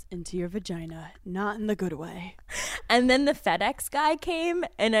drops into your vagina, not in the good way. And then the FedEx guy came,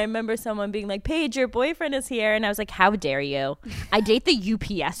 and I remember someone being like, "Paige, your boyfriend is here." And I was like, "How dare you? I date the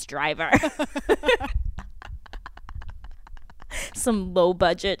UPS driver." Some low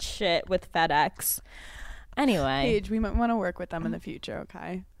budget shit with FedEx. Anyway, Paige, we might want to work with them in the future,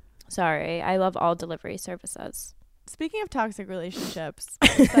 okay? sorry. I love all delivery services. Speaking of toxic relationships,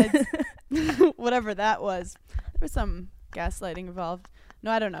 besides whatever that was, there was some gaslighting involved.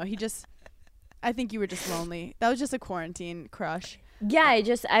 No, I don't know. I think you were just lonely. That was just a quarantine crush. Yeah,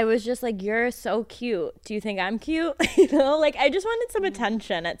 I was just like, you're so cute. Do you think I'm cute? You know, like I just wanted some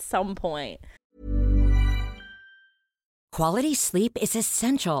attention at some point. Quality sleep is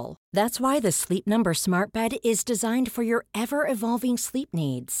essential. That's why the Sleep Number Smart Bed is designed for your ever-evolving sleep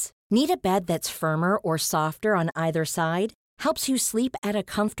needs. Need a bed that's firmer or softer on either side? Helps you sleep at a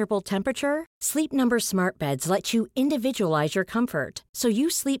comfortable temperature? Sleep Number Smart Beds let you individualize your comfort so you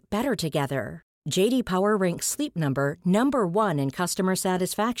sleep better together. J.D. Power ranks Sleep Number number 1 in customer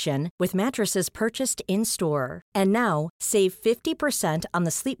satisfaction with mattresses purchased in-store. And now, save 50% on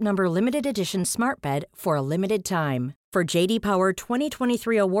the Sleep Number Limited Edition Smart Bed for a limited time. For J.D. Power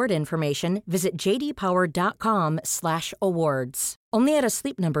 2023 award information, visit jdpower.com/awards. Only at a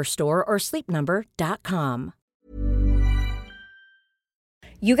Sleep Number store or sleepnumber.com.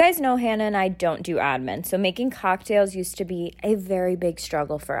 You guys know Hannah and I don't do admin, so making cocktails used to be a very big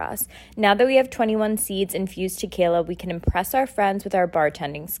struggle for us. Now that we have 21 Seeds infused tequila, we can impress our friends with our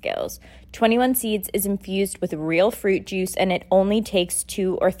bartending skills. 21 Seeds is infused with real fruit juice, and it only takes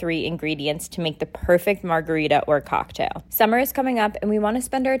 2 or 3 ingredients to make the perfect margarita or cocktail. Summer is coming up, and we want to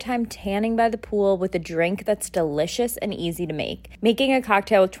spend our time tanning by the pool with a drink that's delicious and easy to make. Making a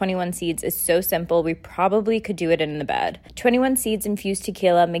cocktail with 21 Seeds is so simple, we probably could do it in the bed. 21 Seeds infused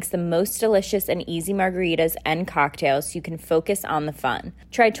tequila makes the most delicious and easy margaritas and cocktails so you can focus on the fun.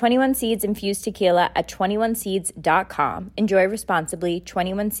 Try 21 Seeds infused tequila at 21seeds.com. Enjoy responsibly.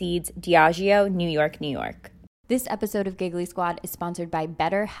 21 Seeds, Diageo, New York, New York. This episode of Giggly Squad is sponsored by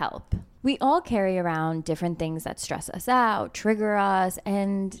BetterHelp. We all carry around different things that stress us out, trigger us,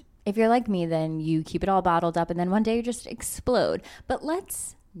 and if you're like me, then you keep it all bottled up and then one day you just explode. But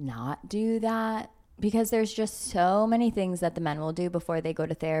let's not do that, because there's just so many things that the men will do before they go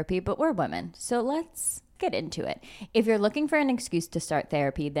to therapy, but we're women, so let's get into it. If you're looking for an excuse to start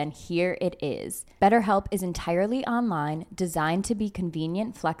therapy, then here it is. BetterHelp is entirely online, designed to be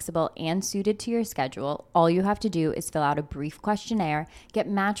convenient, flexible, and suited to your schedule. All you have to do is fill out a brief questionnaire, get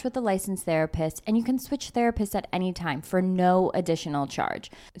matched with a licensed therapist, and you can switch therapists at any time for no additional charge.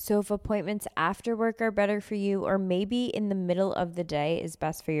 So if appointments after work are better for you, or maybe in the middle of the day is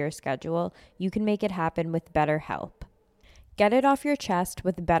best for your schedule, you can make it happen with BetterHelp. Get it off your chest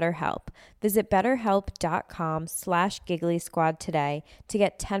with BetterHelp. Visit betterhelp.com/Giggly Squad today to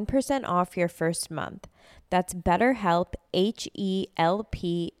get 10% off your first month. That's BetterHelp,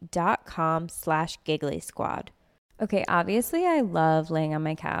 HELP.com/Giggly Squad. Okay, obviously I love laying on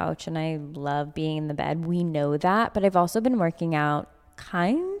my couch and I love being in the bed. We know that, but I've also been working out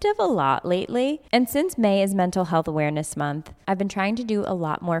kind of a lot lately. And since May is Mental Health Awareness Month, I've been trying to do a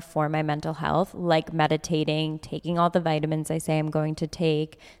lot more for my mental health, like meditating, taking all the vitamins I say I'm going to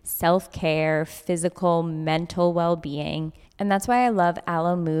take, self-care, physical, mental well-being. And that's why I love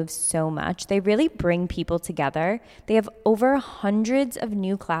Alo Moves so much. They really bring people together. They have over hundreds of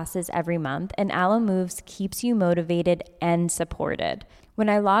new classes every month, and Alo Moves keeps you motivated and supported. When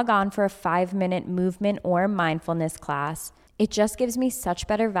I log on for a 5-minute movement or mindfulness class, It just gives me such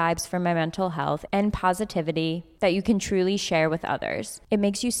better vibes for my mental health and positivity that you can truly share with others. It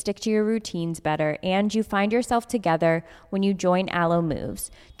makes you stick to your routines better, and you find yourself together when you join Alo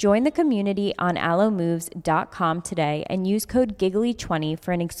Moves. Join the community on alomoves.com today and use code GIGGLY20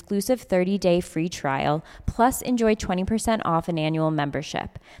 for an exclusive 30-day free trial, plus enjoy 20% off an annual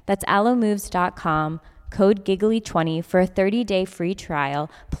membership. That's alomoves.com. Code GIGGLY20 for a 30-day free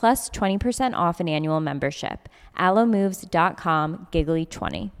trial, plus 20% off an annual membership. alomoves.com,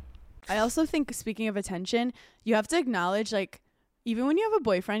 GIGGLY20. I also think, speaking of attention, you have to acknowledge, like, even when you have a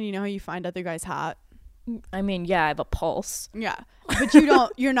boyfriend, you know how you find other guys hot? I mean, yeah, I have a pulse. Yeah. But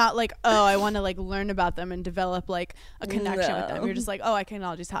you're not like, oh, I want to, like, learn about them and develop, like, a connection with them. You're just like, oh, I can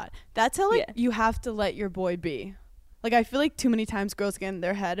acknowledge he's hot. That's how, like, you have to let your boy be. Like, I feel like too many times girls get in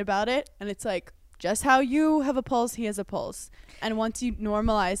their head about it, and it's like, just how you have a pulse, he has a pulse. And once you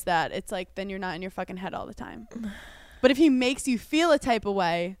normalize that, it's like, then you're not in your fucking head all the time. But if he makes you feel a type of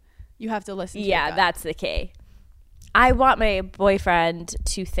way, you have to listen to your gut. That's the key. I want my boyfriend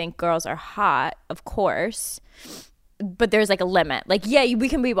to think girls are hot, of course. But there's like a limit. Like, yeah, we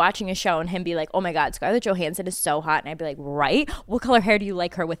can be watching a show and him be like, oh my God, Scarlett Johansson is so hot. And I'd be like, right? What color hair do you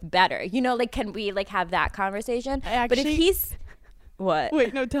like her with better? You know, like, can we like have that conversation? But if he's... What?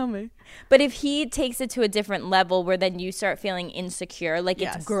 Wait, no, tell me. But if he takes it to a different level where then you start feeling insecure, like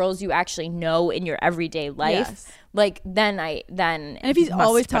it's girls you actually know in your everyday life, like then and if he's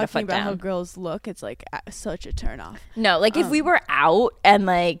always talking about how girls look, it's like such a turn off. No, like if we were out and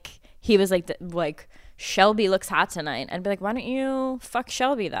like he was like Shelby looks hot tonight, I'd be like, why don't you fuck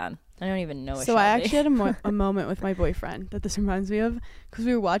Shelby then? I don't even know. So I actually had a moment with my boyfriend that this reminds me of, because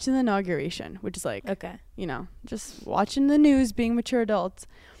we were watching the inauguration, which is like, you know, just watching the news, being mature adults.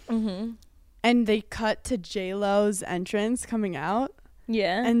 Mm-hmm. And they cut to J-Lo's entrance coming out.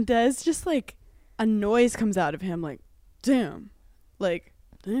 Yeah. And Des just like, a noise comes out of him like, damn, like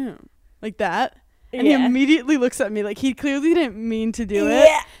that. And he immediately looks at me like he clearly didn't mean to do it.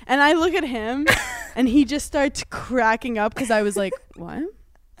 And I look at him and he just starts cracking up because I was like, what?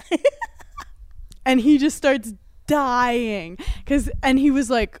 And he just starts dying and he was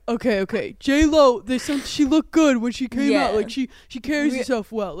like, okay, J-Lo, she looked good when she came out, like she carries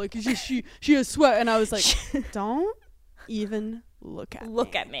herself well, like it's just she has sweat. And I was like, don't even look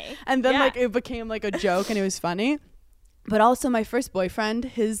at me. And then like it became like a joke and it was funny. But also my first boyfriend,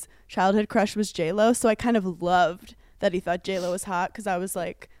 his childhood crush was J-Lo, so I kind of loved that he thought J-Lo was hot, because I was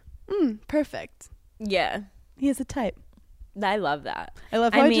like, perfect. Yeah, he has a type. I love that. I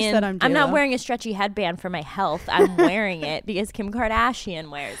love how I just said I'm J-Lo. I'm not wearing a stretchy headband for my health. I'm wearing it because Kim Kardashian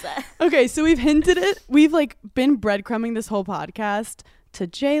wears it. Okay, so we've hinted it. We've like been breadcrumbing this whole podcast to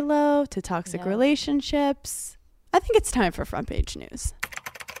J-Lo, to toxic relationships. I think it's time for front page news.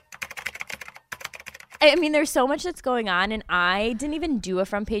 I mean, there's so much that's going on, and I didn't even do a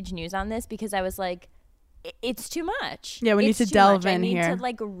front page news on this because I was like, it's too much. Yeah, we need to delve in here. I need to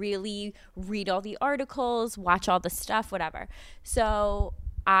like really read all the articles, watch all the stuff, whatever. So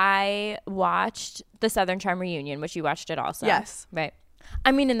I watched the Southern Charm reunion, which you watched it also. Yes. Right.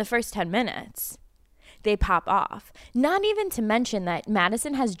 I mean, in the first 10 minutes, they pop off. Not even to mention that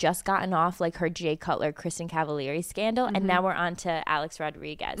Madison has just gotten off like her Jay Cutler, Kristen Cavallari scandal, and now we're on to Alex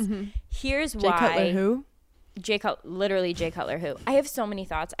Rodriguez. Here's why. Jay Cutler who? Literally Jay Cutler who. I have so many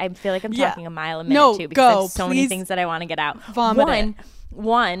thoughts. I feel like I'm talking a mile a minute too, because there's so many things that I want to get out. Vomit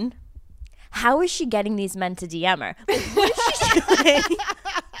One, how is she getting these men to DM her? Like, what is she doing?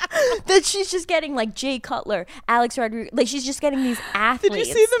 That she's just getting like Jay Cutler, Alex Rodriguez, like she's just getting these athletes. Did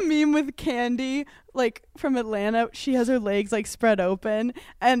you see the meme with Candy, like from Atlanta? She has her legs like spread open,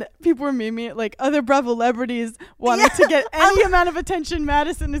 and people were memeing it like other Bravo celebrities wanted to get any amount of attention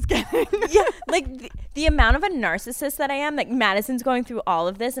Madison is getting. Yeah, like the amount of a narcissist that I am, like Madison's going through all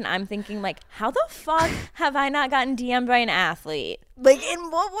of this, and I'm thinking like, how the fuck have I not gotten DM'd by an athlete? Like, in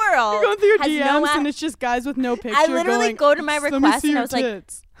what world? You're going through your DMs and it's just guys with no picture. I literally go to my request and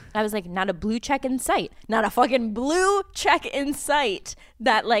I was like, not a blue check in sight. Not a fucking blue check in sight.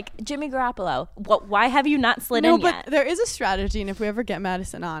 That like Jimmy Garoppolo. Why have you not slid in yet? No, but there is a strategy, and if we ever get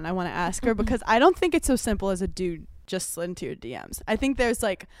Madison on, I want to ask her, because I don't think it's so simple as a dude just slid into your DMs. I think there's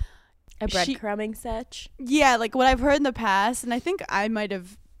like a breadcrumbing such. Yeah, like what I've heard in the past, and I think I might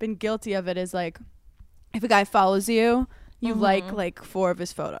have been guilty of it, is like if a guy follows you, you like 4 of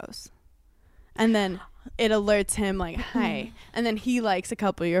his photos, and then it alerts him like, hi, and then he likes a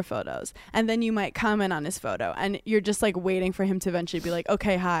couple of your photos, and then you might comment on his photo, and you're just like waiting for him to eventually be like,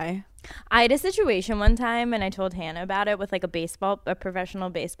 okay, hi. I had a situation one time, and I told Hannah about it, with like a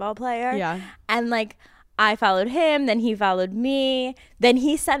professional baseball player. Yeah. And like I followed him, then he followed me. Then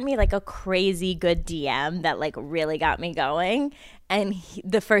he sent me like a crazy good DM that like really got me going. And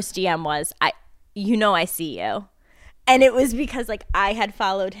the first DM was, I see you. And it was because like I had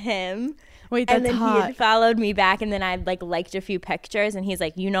followed him. Wait, that's and then hot. he had followed me back, and then I like liked a few pictures, and he's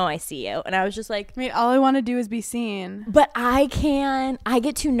like, I see you. And I was just like, Wait, all I want to do is be seen. but I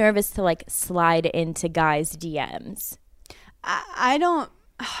get too nervous to like slide into guys' DMs. I don't,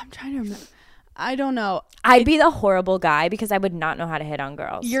 I'm trying to remember. I don't know. I'd be the horrible guy because I would not know how to hit on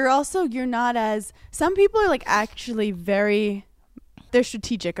girls. You're not as, some people are like actually they're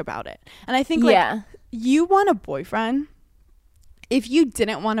strategic about it. And I think like you want a boyfriend. If you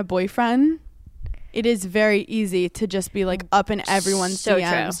didn't want a boyfriend, it is very easy to just be like up in everyone's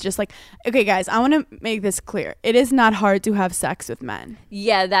DMs. True. Just like, okay, guys, I want to make this clear. It is not hard to have sex with men.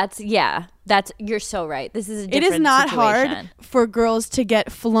 That's you're so right. This is a different It is not situation. hard for girls to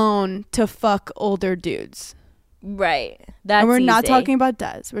get flown to fuck older dudes. Right. That's and we're not easy. talking about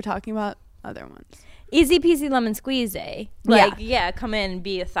Des. We're talking about other ones. Easy peasy lemon squeezy. Like, come in,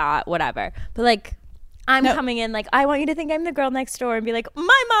 be a thought, whatever. But like, I'm coming in like, I want you to think I'm the girl next door and be like,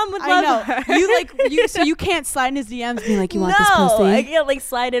 my mom would love her. So you can't slide in his DMs being like, you want this pussy? I can't like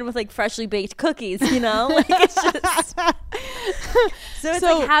slide in with like freshly baked cookies, like it's just. So it's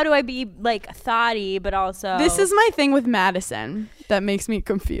like, how do I be like thoughty, but also. This is my thing with Madison that makes me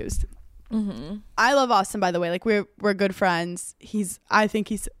confused. Mm-hmm. I love Austin, by the way. Like we're good friends. I think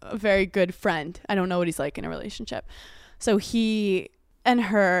he's a very good friend. I don't know what he's like in a relationship. So he and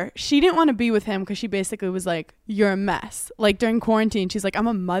her, she didn't want to be with him because she basically was like, you're a mess. Like during quarantine, she's like, I'm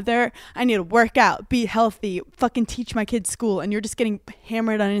a mother. I need to work out, be healthy, fucking teach my kids school. And you're just getting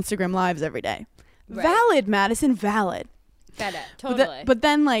hammered on Instagram lives every day. Right. Valid, Madison, valid. Got it. Totally. But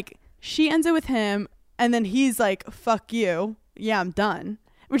then like she ends it with him and then he's like, fuck you. Yeah, I'm done.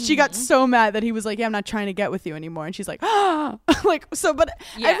 Which she got so mad that he was like, yeah, I'm not trying to get with you anymore. And she's like, like, so, but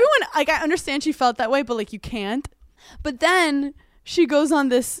everyone, like, I understand she felt that way, but like, you can't. But then she goes on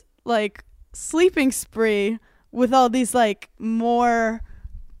this like sleeping spree with all these like more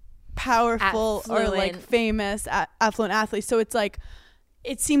powerful or like famous affluent athletes. So it's like,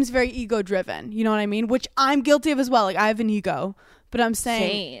 it seems very ego driven. You know what I mean? Which I'm guilty of as well. Like I have an ego, but I'm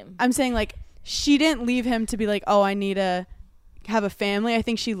saying like she didn't leave him to be like, oh, I need to have a family. I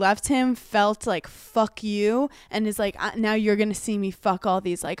think she left him, felt like fuck you, and is like, now you're gonna see me fuck all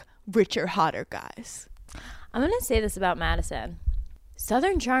these like richer, hotter guys. I'm gonna say this about Madison.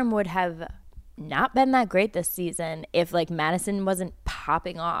 Southern Charm would have not been that great this season if like Madison wasn't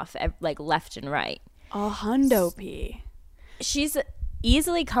popping off like left and right. Hundo P. She's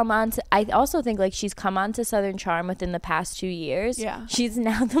easily come on to, I also think like she's come on to Southern Charm within the past 2 years. Yeah. She's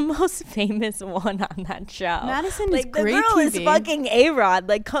now the most famous one on that show. Madison like, is great the girl TV. is fucking A-Rod.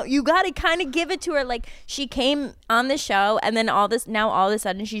 Like you gotta kind of give it to her. Like she came on the show and then all of a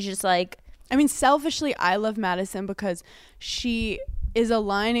sudden she's just like, I mean, selfishly, I love Madison because she is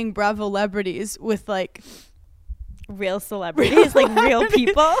aligning Bravo celebrities with like real celebrities, like real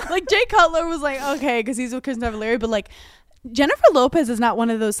people. Like Jay Cutler was like, okay, because he's with Kristen Cavallari, but like Jennifer Lopez is not one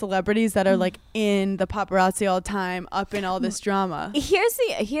of those celebrities that are like in the paparazzi all the time, up in all this drama.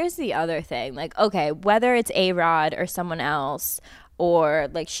 Here's the other thing. Like, okay, whether it's A-Rod or someone else, or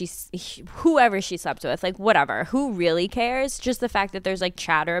like whoever she slept with, like whatever, who really cares? Just the fact that there's like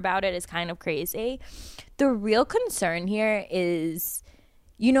chatter about it is kind of crazy. The real concern here is,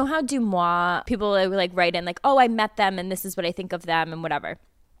 you know how Dumois, people like write in like, oh, I met them and this is what I think of them and whatever.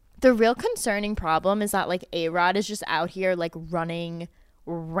 The real concerning problem is that like A-Rod is just out here like running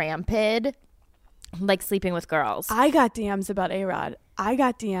rampant, like sleeping with girls. I got DMs about A-Rod.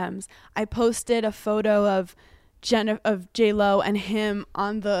 I posted a photo of J-Lo and him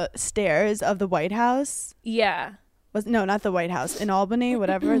on the stairs of the White House. Yeah. No, not the White House. In Albany,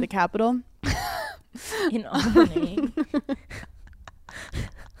 whatever, the Capitol. In Albany.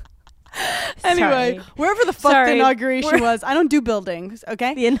 Anyway, wherever the fuck the inauguration was. I don't do buildings,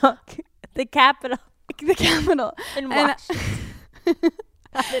 okay? The Capitol. The Capitol. In Washington.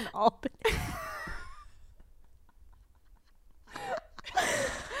 Not in Albany.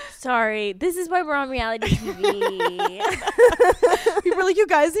 Sorry, this is why we're on reality TV. People were like, you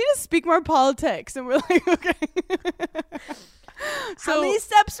guys need to speak more politics. And we're like, okay. So, how many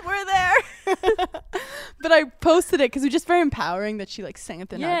steps were there? But I posted it because it was just very empowering that she like sang at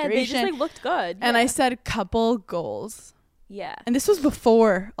the inauguration. Yeah, they just like looked good. And I said couple goals. Yeah. And this was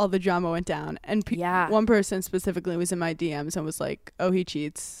before all the drama went down. And one person specifically was in my DMs and was like, oh, he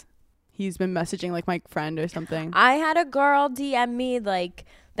cheats. He's been messaging like my friend or something. I had a girl DM me like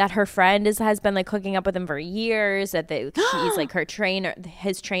that her friend has been like hooking up with him for years, that he's like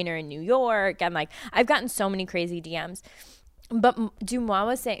his trainer in New York, and like I've gotten so many crazy DMs. But Dumois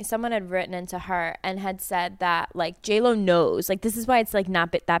was saying, someone had written into her and had said that like J-Lo knows, like this is why it's like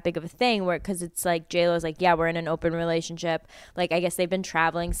not that big of a thing, because it's like J-Lo's like, yeah, we're in an open relationship. Like I guess they've been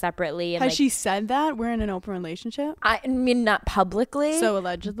traveling separately. And has like, she said that we're in an open relationship? I mean, not publicly. So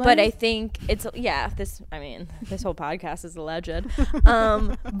allegedly. But I think it's, this whole podcast is alleged.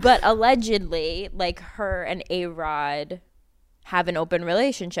 But allegedly, like her and A-Rod have an open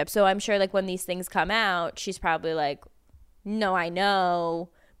relationship. So I'm sure like when these things come out, she's probably like, no, I know,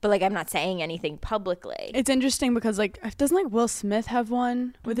 but like I'm not saying anything publicly. It's interesting because like doesn't like Will Smith have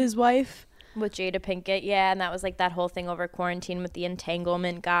one with his wife? With Jada Pinkett, yeah, and that was like that whole thing over quarantine with the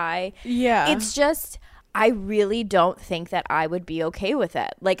entanglement guy. Yeah. It's just, I really don't think that I would be okay with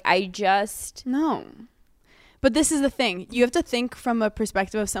it. Like No. But this is the thing. You have to think from a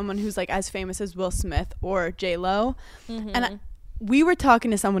perspective of someone who's like as famous as Will Smith or J-Lo. Mm-hmm. And we were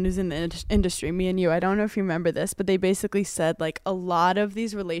talking to someone who's in the industry, me and you. I don't know if you remember this, but they basically said like a lot of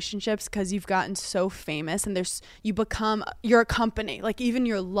these relationships, because you've gotten so famous and you're a company. Like even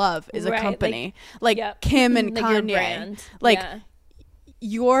your love is a company. Like yep. Kim and like Kanye. Your brand. Like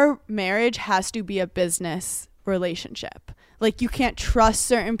your marriage has to be a business relationship. Like you can't trust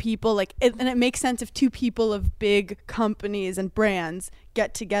certain people, and it makes sense if two people of big companies and brands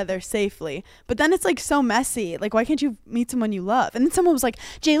get together safely. But then it's like so messy. Like why can't you meet someone you love? And then someone was like,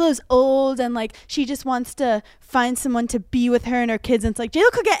 J-Lo's old and like she just wants to find someone to be with her and her kids. And it's like J-Lo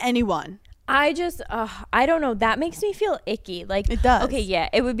could get anyone. I don't know. That makes me feel icky. Like it does. Okay, yeah,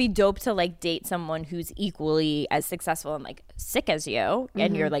 it would be dope to like date someone who's equally as successful and like sick as you, mm-hmm.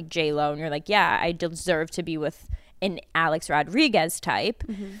 and you're like J-Lo, and you're like, yeah, I deserve to be with an Alex Rodriguez type.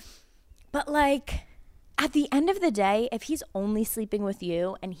 Mm-hmm. But like at the end of the day, if he's only sleeping with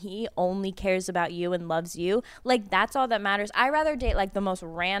you and he only cares about you and loves you, like that's all that matters. I'd rather date like the most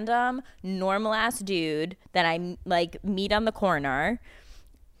random normal ass dude that I like meet on the corner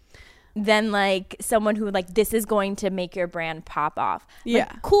than like someone who like this is going to make your brand pop off. Like,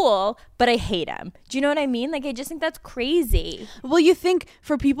 yeah, cool, but I hate him. Do you know what I mean? Like I just think that's crazy. Well, you think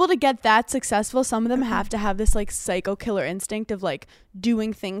for people to get that successful, some of them have to have this like psycho killer instinct of like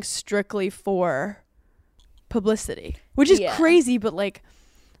doing things strictly for publicity, which is crazy. But like,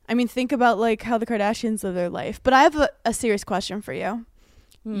 I mean, think about like how the Kardashians live their life. But I have a serious question for you.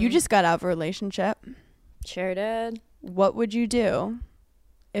 You just got out of a relationship. Sure did. What would you do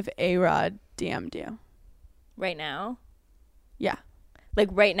if A-Rod DM'd you? Right now? Yeah. Like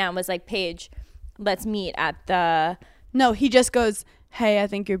right now was like, Paige, let's meet at the... No, he just goes, hey, I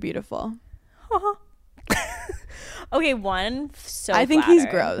think you're beautiful. Okay, so I think he's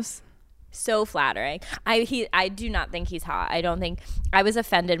gross. So flattering. I do not think he's hot. I don't think... I was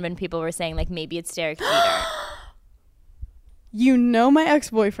offended when people were saying like maybe it's Derek Jeter. You know my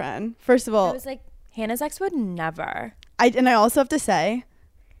ex-boyfriend. First of all... I was like, Hannah's ex would never. And I also have to say...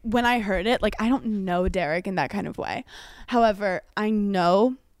 When I heard it, like I don't know Derek in that kind of way. However, I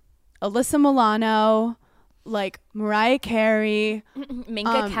know Alyssa Milano, like Mariah Carey,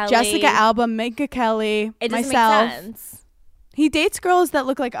 Minka Kelly, Jessica Alba, Minka Kelly, it doesn't myself. Make sense. He dates girls that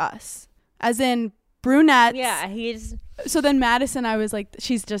look like us, as in brunettes. Yeah, he's. So then Madison, I was like,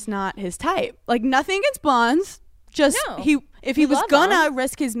 she's just not his type. Like nothing against blondes, just no, if he was gonna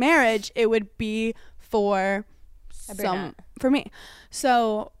risk his marriage, it would be for me.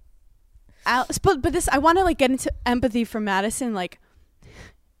 So but this, I want to like get into empathy for Madison. Like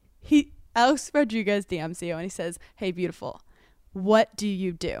Alex Rodriguez DMs you and he says, hey, beautiful, what do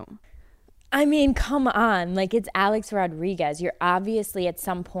you do? I mean, come on. Like it's Alex Rodriguez. You're obviously at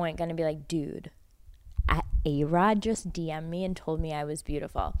some point going to be like, dude, A-Rod just DM'd me and told me I was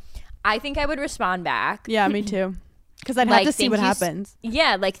beautiful. I think I would respond back. Yeah, me too. Because I'd have to see what happens.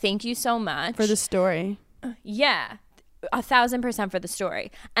 Yeah, like thank you so much. For the story. Yeah. 1,000% for the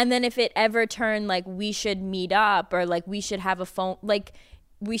story. And then if it ever turned like we should meet up or like we should have a phone, like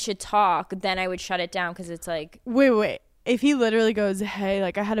we should talk, then I would shut it down because it's like, wait, if he literally goes, hey,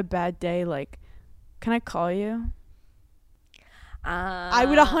 like I had a bad day, like can I call you? I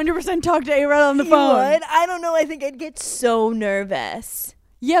would 100% talk to A-Rod on the phone. Would? I don't know, I think I'd get so nervous.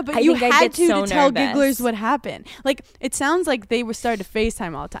 Yeah, but you had to tell Gigglers what happened. Like it sounds like they were starting to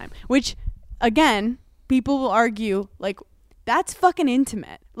FaceTime all the time, which again, people will argue, like, that's fucking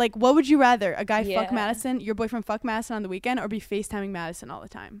intimate. Like, what would you rather? A guy fuck Madison, your boyfriend fuck Madison on the weekend, or be FaceTiming Madison all the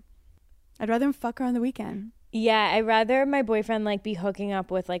time? I'd rather him fuck her on the weekend. Yeah, I'd rather my boyfriend, like, be hooking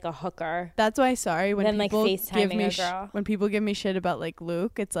up with, like, a hooker. That's why, sorry, when than, people like, FaceTiming when people give me shit about, like,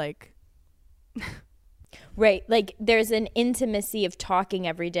 Luke, it's like... Right. Like there's an intimacy of talking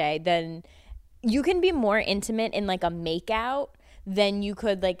every day. Then you can be more intimate in like a makeout than you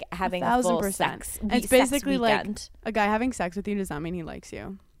could like having a full 1,000%. sex. It's basically like a guy having sex with you does not mean he likes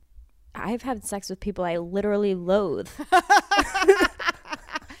you. I've had sex with people I literally loathe.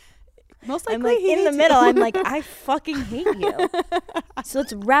 Most likely I'm like he in the hates middle. you. I'm like, I fucking hate you. So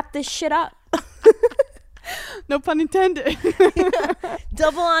let's wrap this shit up. No pun intended.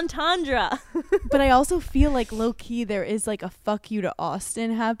 Double entendre. But I also feel like low key there is like a fuck you to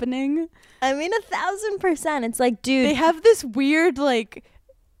Austin happening. I mean, 1,000%. It's like, dude, They have this weird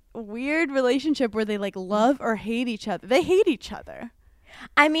relationship where they like love or hate each other. They hate each other.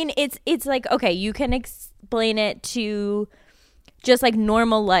 I mean, it's like, okay, you can explain it to just like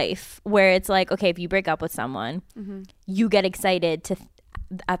normal life where it's like, okay, if you break up with someone, you get excited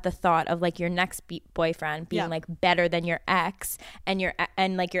at the thought of like your next boyfriend being like better than your ex and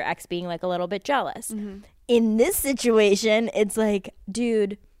like your ex being like a little bit jealous. In this situation, it's like,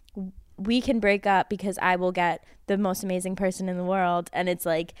 dude, we can break up because I will get the most amazing person in the world. And it's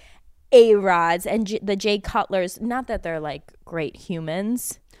like A-Rods and the Jay Cutlers, not that they're like great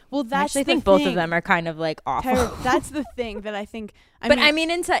humans. Well, that's I think both of them are kind of like awful. That's the thing that I think. I mean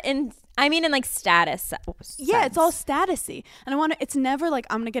in like status. Yeah, it's all statusy, and it's never like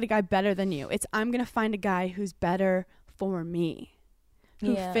I'm gonna get a guy better than you. It's I'm gonna find a guy who's better for me,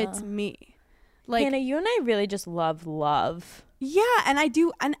 who fits me. Like Hannah, you and I really just love. Yeah, and I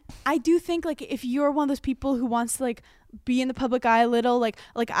do think like if you're one of those people who wants to like be in the public eye a little, like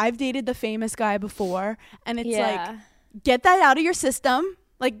I've dated the famous guy before, and it's like get that out of your system.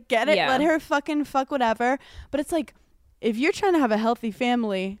 Like, get it, let her fucking fuck whatever. But it's like, if you're trying to have a healthy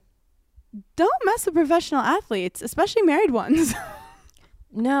family, don't mess with professional athletes, especially married ones.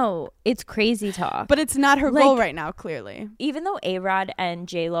 No, it's crazy talk. But it's not her goal right now, clearly. Even though A-Rod and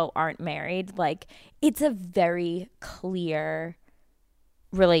J-Lo aren't married, like, it's a very clear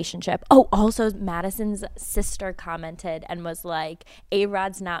relationship. Oh, also, Madison's sister commented and was like,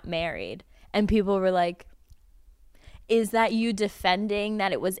 A-Rod's not married. And people were like, is that you defending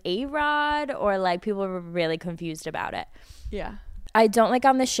that it was A-Rod, or like people were really confused about it? Yeah. I don't like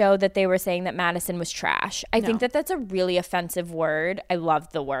on the show that they were saying that Madison was trash. I think that that's a really offensive word. I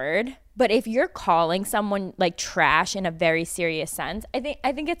love the word. But if you're calling someone like trash in a very serious sense, I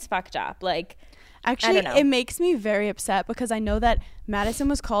think it's fucked up. Like, actually, it makes me very upset because I know that Madison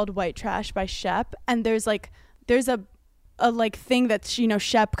was called white trash by Shep, and there's a like thing that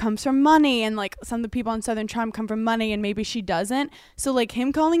Shep comes from money, and like some of the people on Southern Charm come from money, and maybe she doesn't. So like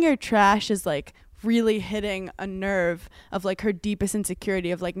him calling her trash is like really hitting a nerve of like her deepest insecurity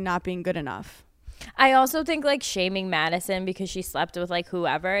of like not being good enough. I also think like shaming Madison because she slept with like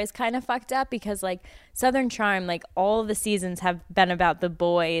whoever is kind of fucked up, because like Southern Charm, like all the seasons have been about the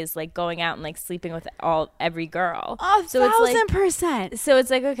boys like going out and like sleeping with every girl. 1,000%. So it's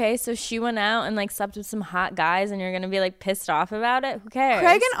like, okay, so she went out and like slept with some hot guys and you're gonna be like pissed off about it? Who cares?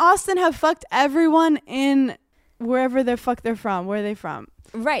 Craig and Austin have fucked everyone in wherever they're from. Where are they from?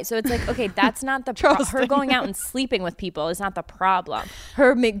 Right. So it's like, okay, that's not the her going out and sleeping with people is not the problem.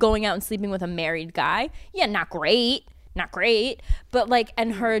 Her going out and sleeping with a married guy, yeah, not great. But like,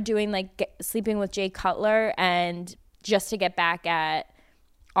 and her doing like sleeping with Jay Cutler and just to get back at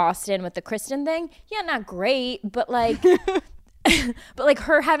Austin with the Kristen thing, yeah, not great. But like, but like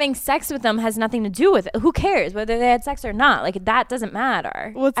her having sex with them has nothing to do with it. Who cares whether they had sex or not? Like that doesn't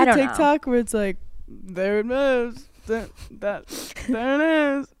matter. What's the TikTok where it's like, there it is. There it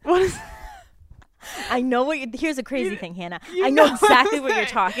is. What is? I know here's a crazy thing, Hannah. I know exactly what you're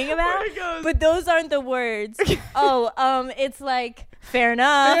talking about, but those aren't the words. It's like fair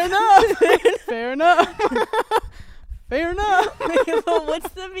enough. Fair enough. But what's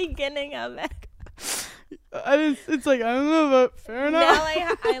the beginning of it? It's like, I don't know, but fair enough. Now I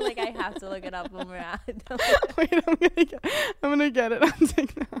have to look it up when we're at. Wait, I'm gonna get it on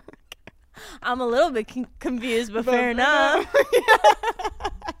TikTok. I'm a little bit confused, but fair enough.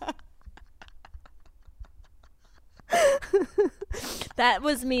 That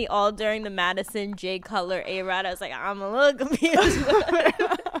was me all during the Madison, Jay Cutler, A-Rod. I was like, I'm a little confused.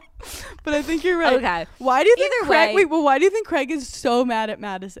 But I think you're right. Okay. Why do you think why do you think Craig is so mad at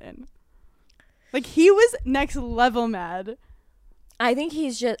Madison? Like, he was next level mad. I think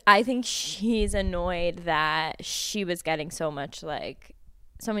she's annoyed that she was getting so much like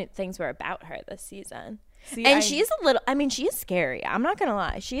so many things were about her this season. She's a little, I mean, she is scary. I'm not going to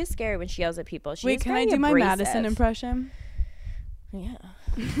lie. She is scary when she yells at people. Wait, can I do my Madison impression? Yeah.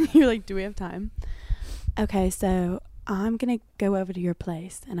 You're like, do we have time? Okay, so I'm going to go over to your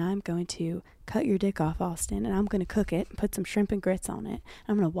place and I'm going to cut your dick off, Austin, and I'm going to cook it and put some shrimp and grits on it.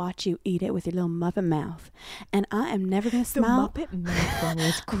 I'm going to watch you eat it with your little Muppet mouth. And I am never going to smile. The Muppet mouth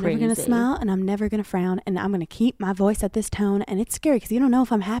is crazy. I'm never going to smile and I'm never going to frown. And I'm going to keep my voice at this tone. And it's scary because you don't know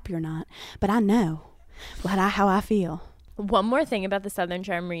if I'm happy or not. But I know how I feel. One more thing about the Southern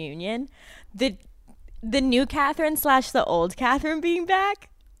Charm reunion. The new Catherine / the old Catherine being back.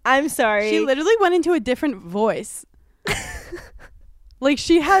 I'm sorry. She literally went into a different voice. Like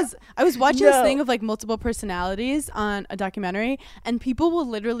I was watching this thing of like multiple personalities on a documentary, and people will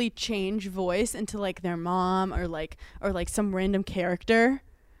literally change voice into like their mom or like some random character.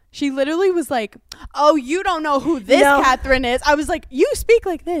 She literally was like, "Oh, you don't know who this Catherine is." I was like, "You speak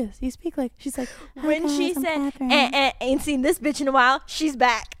like this. You speak like." She's like, when she said, "Ain't seen this bitch in a while," she's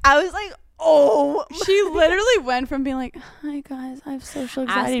back. I was like, "Oh." She literally went from being like, "Hi guys, I have social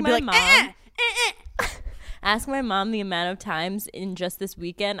anxiety," to be like, mom. Ask my mom the amount of times in just this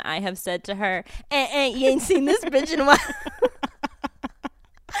weekend I have said to her, you ain't seen this bitch in a while.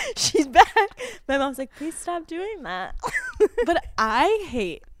 She's back. My mom's like, please stop doing that. But I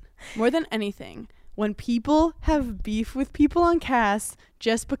hate, more than anything, when people have beef with people on cast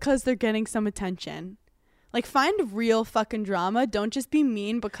just because they're getting some attention. Like, find real fucking drama. Don't just be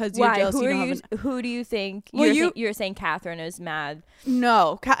mean because you're jealous. Who do you think? Well, you're saying Catherine is mad.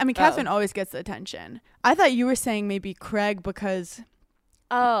 No. Catherine always gets the attention. I thought you were saying maybe Craig because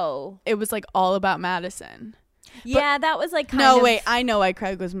it was like all about Madison. Yeah, that was like kind of... No, wait. I know why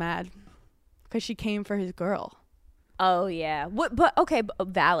Craig was mad. Because she came for his girl. Oh, yeah. But okay,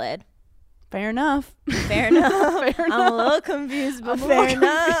 valid. Fair enough. Fair enough. I'm a little confused, but fair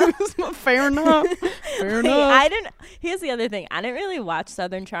enough. Fair enough. Here's the other thing. I didn't really watch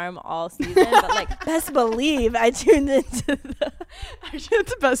Southern Charm all season, but like, best believe I tuned into the... Actually,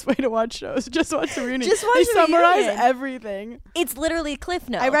 that's the best way to watch shows. Just watch the reunion. Just watch they the summarize reunion. Everything. It's literally Cliff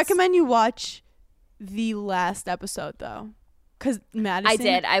Notes. I recommend you watch the last episode, though. Because Madison I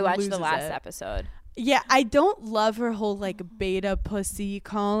did. I watched the loses last it. episode. Yeah, I don't love her whole like beta pussy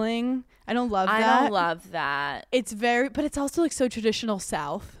calling. I don't love that. I don't love that. It's but it's also like so traditional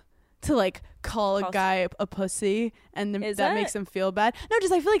South to like call a guy a pussy, and that makes him feel bad. No,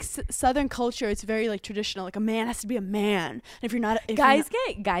 just I feel like Southern culture, it's very like traditional. Like a man has to be a man. And if you're not, guys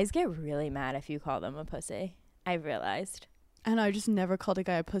get really mad if you call them a pussy. I realized. I know. I just never called a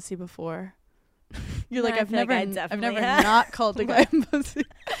guy a pussy before. You're like, I've never not called a guy a pussy.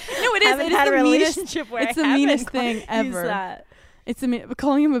 No, it is. It is the meanest. It's the meanest thing ever. It's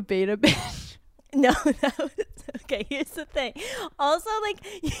calling him a beta bitch. No, okay. Here's the thing. Also,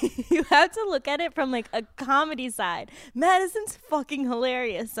 like, you have to look at it from like a comedy side. Madison's fucking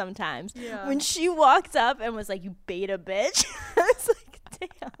hilarious sometimes. Yeah. When she walked up and was like, "You beta bitch," I was like,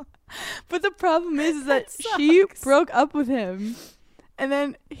 "Damn." But the problem is that she broke up with him. And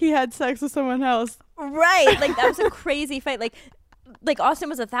then he had sex with someone else. Right. Like, that was a crazy fight. Like Austin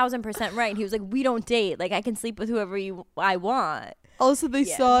was 1,000% right. He was like, we don't date. Like, I can sleep with whoever I want. Also, they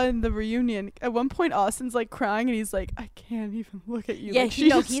saw in the reunion, at one point, Austin's like crying and he's like, I can't even look at you. Yeah, like,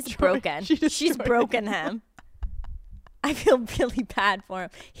 he's broken. She's broken him. I feel really bad for him.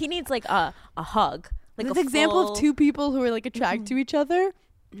 He needs like a hug. Like this example of two people who are like attracted to each other.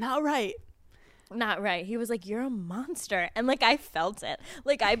 Not right. Not right. He was like, you're a monster. And like, I felt it.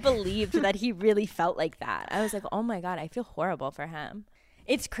 Like, I believed that he really felt like that. I was like, oh my God, I feel horrible for him.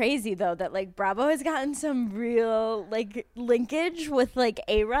 It's crazy though that like Bravo has gotten some real like linkage with like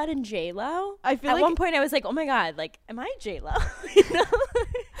A-Rod and J-Lo. I feel at one point I was like, oh my God, like, am I J-Lo? You know?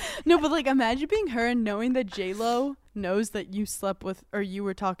 No, but like, imagine being her and knowing that J-Lo knows that you slept with or you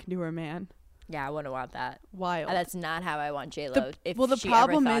were talking to her man. Yeah, I wouldn't want that. Wild. That's not how I want J-Lo. The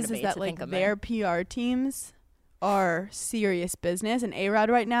problem is that like their PR teams are serious business, and A-Rod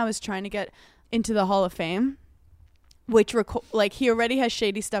right now is trying to get into the Hall of Fame, which like he already has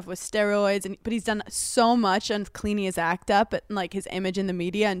shady stuff with steroids, but he's done so much on cleaning his act up and like his image in the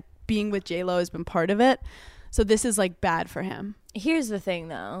media, and being with J-Lo has been part of it. So this is like bad for him. Here's the thing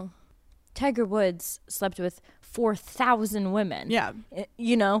though. Tiger Woods slept with 4,000 women. Yeah.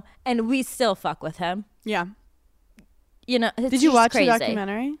 You know, and we still fuck with him. Yeah. You know, it's Did you watch crazy. the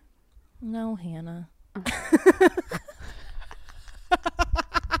documentary? No, Hannah. Oh.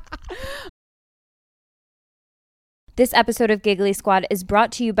 This episode of Giggly Squad is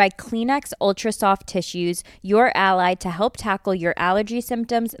brought to you by Kleenex Ultra Soft Tissues, your ally to help tackle your allergy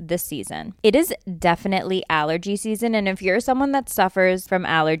symptoms this season. It is definitely allergy season, and if you're someone that suffers from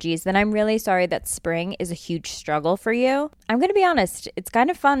allergies, then I'm really sorry that spring is a huge struggle for you. I'm going to be honest, it's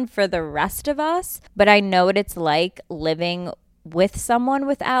kind of fun for the rest of us, but I know what it's like living with someone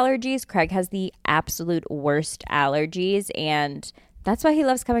with allergies. Craig has the absolute worst allergies, and that's why he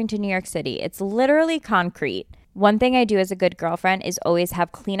loves coming to New York City. It's literally concrete. One thing I do as a good girlfriend is always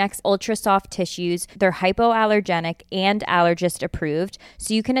have Kleenex Ultra Soft tissues. They're hypoallergenic and allergist approved,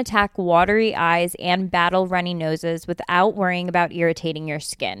 so you can attack watery eyes and battle runny noses without worrying about irritating your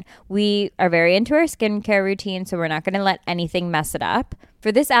skin. We are very into our skincare routine, so we're not going to let anything mess it up.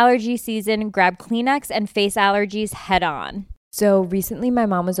 For this allergy season, grab Kleenex and face allergies head on. So recently my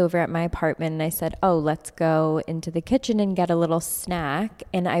mom was over at my apartment and I said, oh, let's go into the kitchen and get a little snack.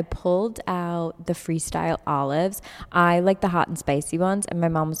 And I pulled out the Freestyle olives. I like the hot and spicy ones. And my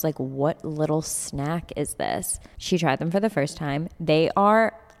mom was like, what little snack is this? She tried them for the first time. They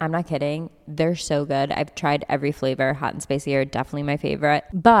are, I'm not kidding, they're so good. I've tried every flavor. Hot and spicy are definitely my favorite.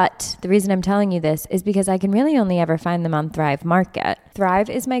 But the reason I'm telling you this is because I can really only ever find them on Thrive Market. Thrive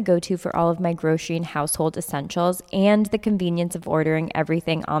is my go-to for all of my grocery and household essentials and the convenience of ordering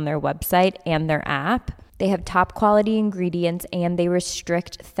everything on their website and their app. They have top quality ingredients and they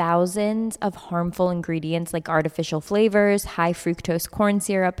restrict thousands of harmful ingredients like artificial flavors, high fructose corn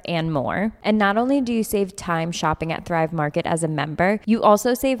syrup, and more. And not only do you save time shopping at Thrive Market as a member, you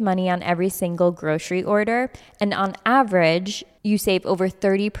also save money on every single grocery order. And on average, you save over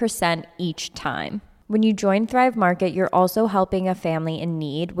 30% each time. When you join Thrive Market, you're also helping a family in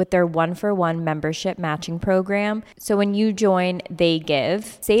need with their 1-for-1 membership matching program. So when you join, they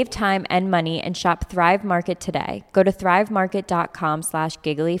give. Save time and money and shop Thrive Market today. Go to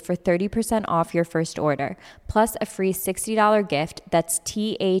thrivemarket.com/giggly for 30% off your first order, plus a free $60 gift. That's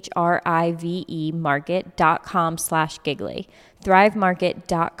THRIVE market.com/giggly.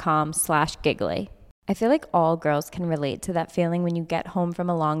 thrivemarket.com/giggly. I feel like all girls can relate to that feeling when you get home from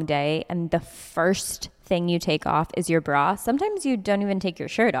a long day and the first thing you take off is your bra. Sometimes you don't even take your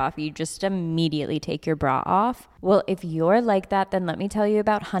shirt off. You just immediately take your bra off. Well, if you're like that, then let me tell you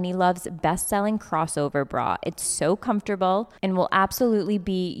about Honeylove's best-selling crossover bra. It's so comfortable and will absolutely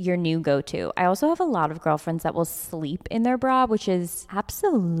be your new go-to. I also have a lot of girlfriends that will sleep in their bra, which is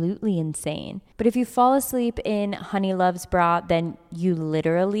absolutely insane. But if you fall asleep in Honeylove's bra, then you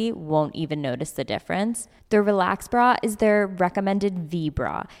literally won't even notice the difference. Their Relax bra is their recommended V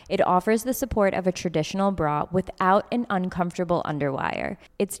bra. It offers the support of a traditional bra without an uncomfortable underwire.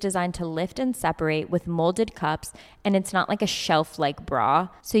 It's designed to lift and separate with molded cups, and it's not like a shelf-like bra,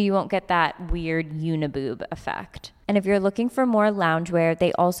 so you won't get that weird uniboob effect. And if you're looking for more loungewear,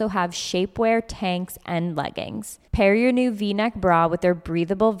 they also have shapewear tanks and leggings. Pair your new V-neck bra with their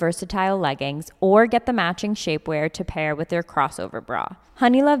breathable, versatile leggings, or get the matching shapewear to pair with their crossover bra.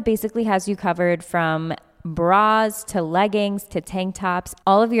 Honeylove basically has you covered from bras to leggings to tank tops,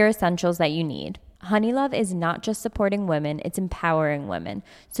 all of your essentials that you need. Honeylove is not just supporting women, it's empowering women.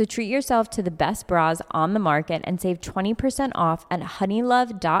 So treat yourself to the best bras on the market and save 20% off at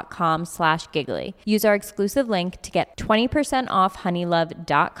honeylove.com/giggly. Use our exclusive link to get 20% off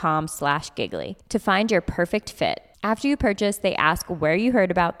honeylove.com/giggly to find your perfect fit. After you purchase, they ask where you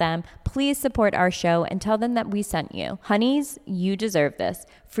heard about them. Please support our show and tell them that we sent you. Honeys, you deserve this.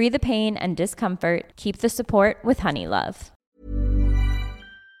 Free the pain and discomfort. Keep the support with Honeylove.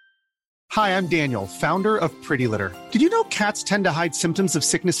 Hi, I'm Daniel, founder of Pretty Litter. Did you know cats tend to hide symptoms of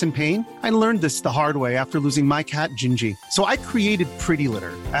sickness and pain? I learned this the hard way after losing my cat, Gingy. So I created Pretty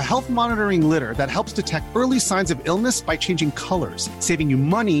Litter, a health monitoring litter that helps detect early signs of illness by changing colors, saving you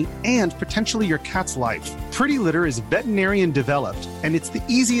money and potentially your cat's life. Pretty Litter is veterinarian developed, and it's the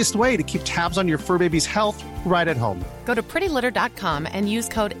easiest way to keep tabs on your fur baby's health right at home. Go to prettylitter.com and use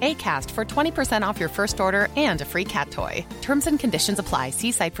code ACAST for 20% off your first order and a free cat toy. Terms and conditions apply.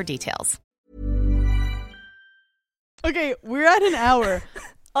 See site for details. Okay, we're at an hour.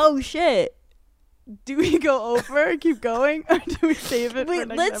 Oh, shit. Do we go over, keep going, or do we save it for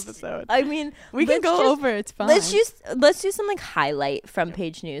next episode? I mean, we can go over. It's fine. Let's do some like highlight front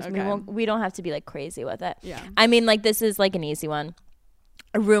page news. Okay. We don't have to be like crazy with it. Yeah. I mean, like this is like an easy one.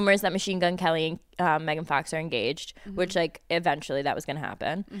 Rumors that Machine Gun Kelly and Megan Fox are engaged, which like eventually that was going to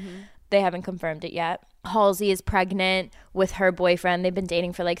happen. They haven't confirmed it yet. Halsey is pregnant with her boyfriend. They've been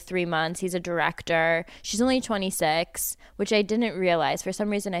dating for like 3 months. He's a director. She's only 26, which I didn't realize. For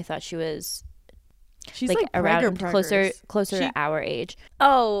some reason, I thought she's like around closer to our age.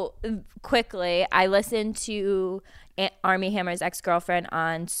 Oh, quickly, I listened to Armie Hammer's ex-girlfriend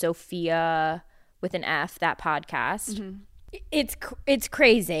on Sophia with an F, that podcast. It's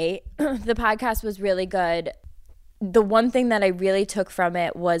crazy. The podcast was really good. The one thing that I really took from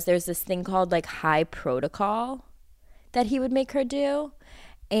it was there's this thing called like high protocol that he would make her do.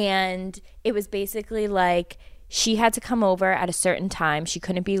 And it was basically like she had to come over at a certain time. She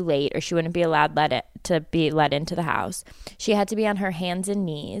couldn't be late or she wouldn't be allowed to be let into the house. She had to be on her hands and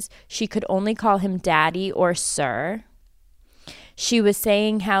knees. She could only call him daddy or sir. She was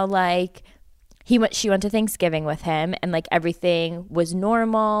saying how like she went to Thanksgiving with him and like everything was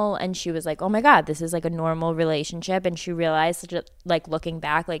normal, and she was like, oh my God, this is like a normal relationship. And she realized, like looking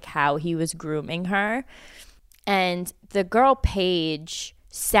back, like how he was grooming her. And the girl Paige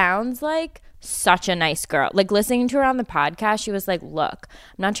sounds like such a nice girl. Like listening to her on the podcast, she was like, look,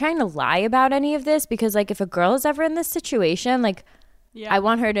 I'm not trying to lie about any of this, because like if a girl is ever in this situation, like I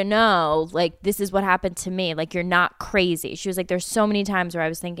want her to know, like, this is what happened to me. Like, you're not crazy. She was like, there's so many times where I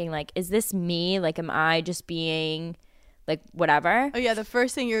was thinking, like, is this me? Like, am I just being, like, whatever? Oh, yeah. The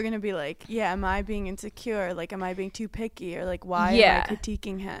first thing you're going to be like, yeah, am I being insecure? Like, am I being too picky? Or, like, why am I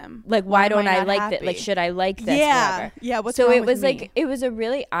critiquing him? Like, why don't I like this? Like, should I like this? Yeah. Whatever. Yeah. What's so wrong it was with me? like, it was a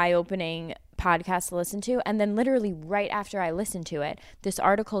really eye-opening podcast to listen to. And then literally right after I listened to it, this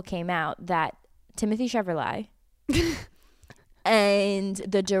article came out that Timothy Chevrolet and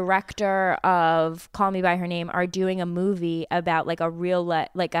the director of Call Me By Her Name are doing a movie about like a real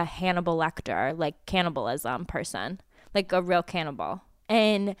like a Hannibal Lecter, like cannibalism person, like a real cannibal.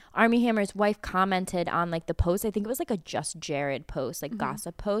 And Armie Hammer's wife commented on like the post. I think it was like a Just Jared post, like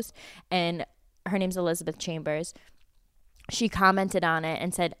gossip post, and her name's Elizabeth Chambers. She commented on it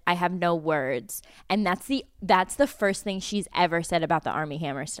and said, I have no words. And that's the first thing she's ever said about the Armie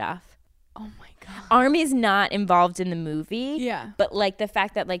Hammer stuff. Oh my God. Armie's not involved in the movie. Yeah. But like the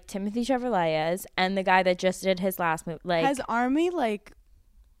fact that like Timothy Chevrolet is, and the guy that just did his last movie, like, has Armie like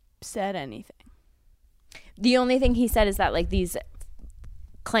said anything? The only thing he said is that like these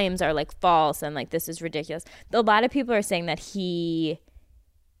claims are like false and like this is ridiculous. A lot of people are saying that he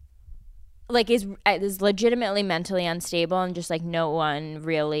like is legitimately mentally unstable, and just like no one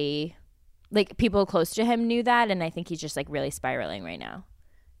really, like people close to him knew that, and I think he's just like really spiraling right now.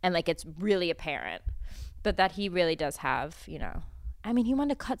 And, like, it's really apparent. But that he really does have, you know. I mean, he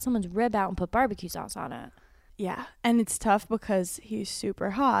wanted to cut someone's rib out and put barbecue sauce on it. Yeah. And it's tough because he's super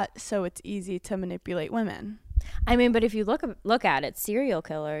hot, so it's easy to manipulate women. I mean, but if you look at it, serial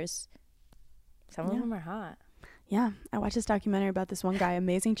killers, some of them are hot. Yeah. I watched this documentary about this one guy,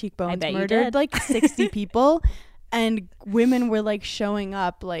 amazing cheekbones, I bet murdered you did. like 60 people. And women were, like, showing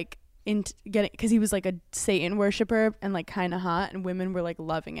up, like, because he was like a Satan worshiper and like kind of hot, and women were like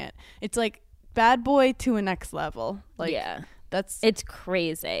loving it. It's like Bad Boy to a next level. Like, yeah, it's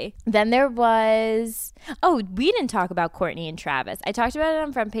crazy. Then there was we didn't talk about Courtney and Travis. I talked about it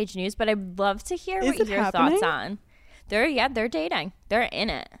on Front Page News, but I'd love to hear what your thoughts on. They're dating. They're in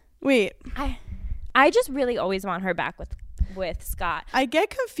it. Wait, I just really always want her back with Scott. I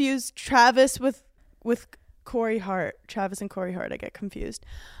get confused. Travis with Corey Hart. Travis and Corey Hart. I get confused.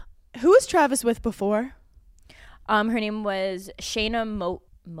 Who was Travis with before? Her name was Shayna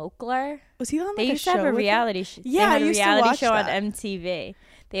Moakler. Was he on like they a used show? To have a reality show. Yeah, I used to watch show that. on MTV.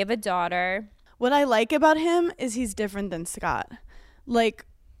 They have a daughter. What I like about him is he's different than Scott. Like,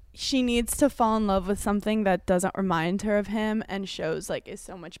 she needs to fall in love with something that doesn't remind her of him, and shows like is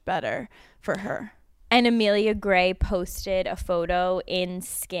so much better for her. And Amelia Gray posted a photo in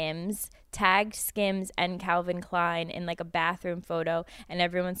Skims, tagged Skims and Calvin Klein in like a bathroom photo, and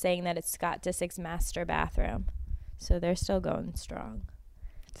everyone's saying that it's Scott Disick's master bathroom. So they're still going strong.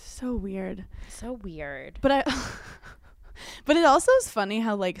 So weird. So weird. But but it also is funny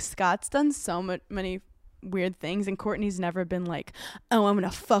how like Scott's done so many weird things, and Courtney's never been like, oh, I'm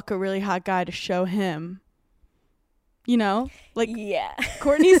gonna fuck a really hot guy to show him. You know, like, yeah,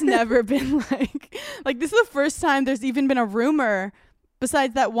 Courtney's never been like this is the first time there's even been a rumor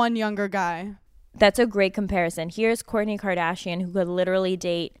besides that one younger guy. That's a great comparison. Here's Kourtney Kardashian, who could literally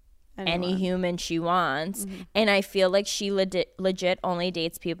date any human she wants. Mm-hmm. And I feel like she legit only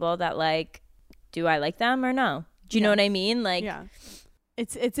dates people that like, do I like them or no? Do you know what I mean? Like, yeah,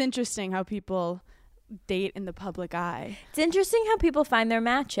 it's interesting how people date in the public eye. It's interesting how people find their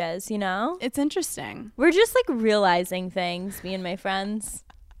matches, you know? It's interesting. We're just like realizing things, me and my friends.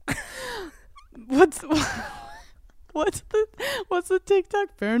 What's the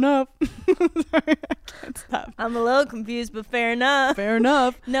TikTok? Fair enough. Sorry, I can't stop. I'm a little confused, but fair enough. Fair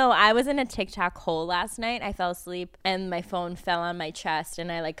enough. No, I was in a TikTok hole last night. I fell asleep and my phone fell on my chest, and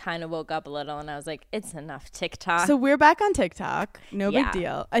I like kind of woke up a little, and I was like, it's enough TikTok. So we're back on TikTok. No big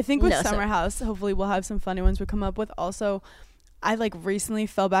deal. I think with Summer House, hopefully we'll have some funny ones we come up with. Also, I like recently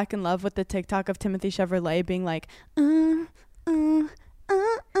fell back in love with the TikTok of Timothy Chevrolet being like,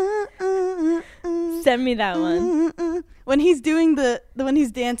 send me that one. When he's doing when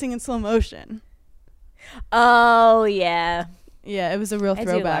he's dancing in slow motion. Oh yeah. Yeah, it was a real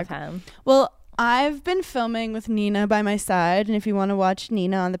throwback. I do love him. Well, I've been filming with Nina by my side, and if you want to watch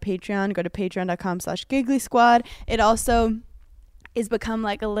Nina on the Patreon, go to patreon.com/Giggly Squad. It also is become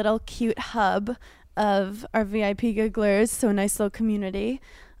like a little cute hub of our VIP gigglers, so a nice little community.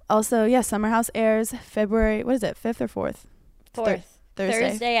 Also, yeah, Summer House airs February, what is it, 5th or 4th? 4th.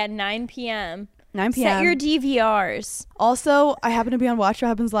 Thursday at 9 p.m. 9 p.m. Set your DVRs. Also, I happen to be on Watch What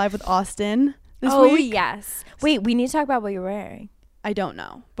Happens Live with Austin this Oh, week. yes. Wait, we need to talk about what you're wearing. I don't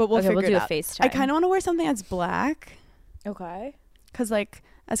know, but we'll Okay, figure we'll it do a out. FaceTime. I kind of want to wear something that's black. Okay. Because, like,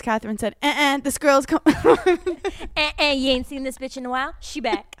 as Catherine said, this girl's You ain't seen this bitch in a while? She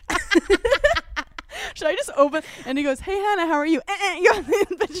back. Should I just open? And he goes, hey, Hannah, how are you? You haven't seen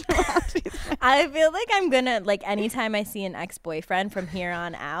this bitch in a while. She's back. I feel like I'm gonna, like, anytime I see an ex-boyfriend from here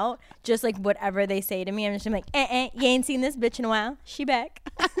on out, just like whatever they say to me, I'm just gonna be like, you ain't seen this bitch in a while? She back.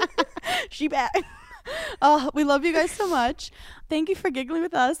 She back. Oh, we love you guys so much. Thank you for giggling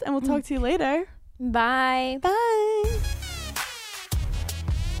with us, and we'll talk to you later. Bye. Bye.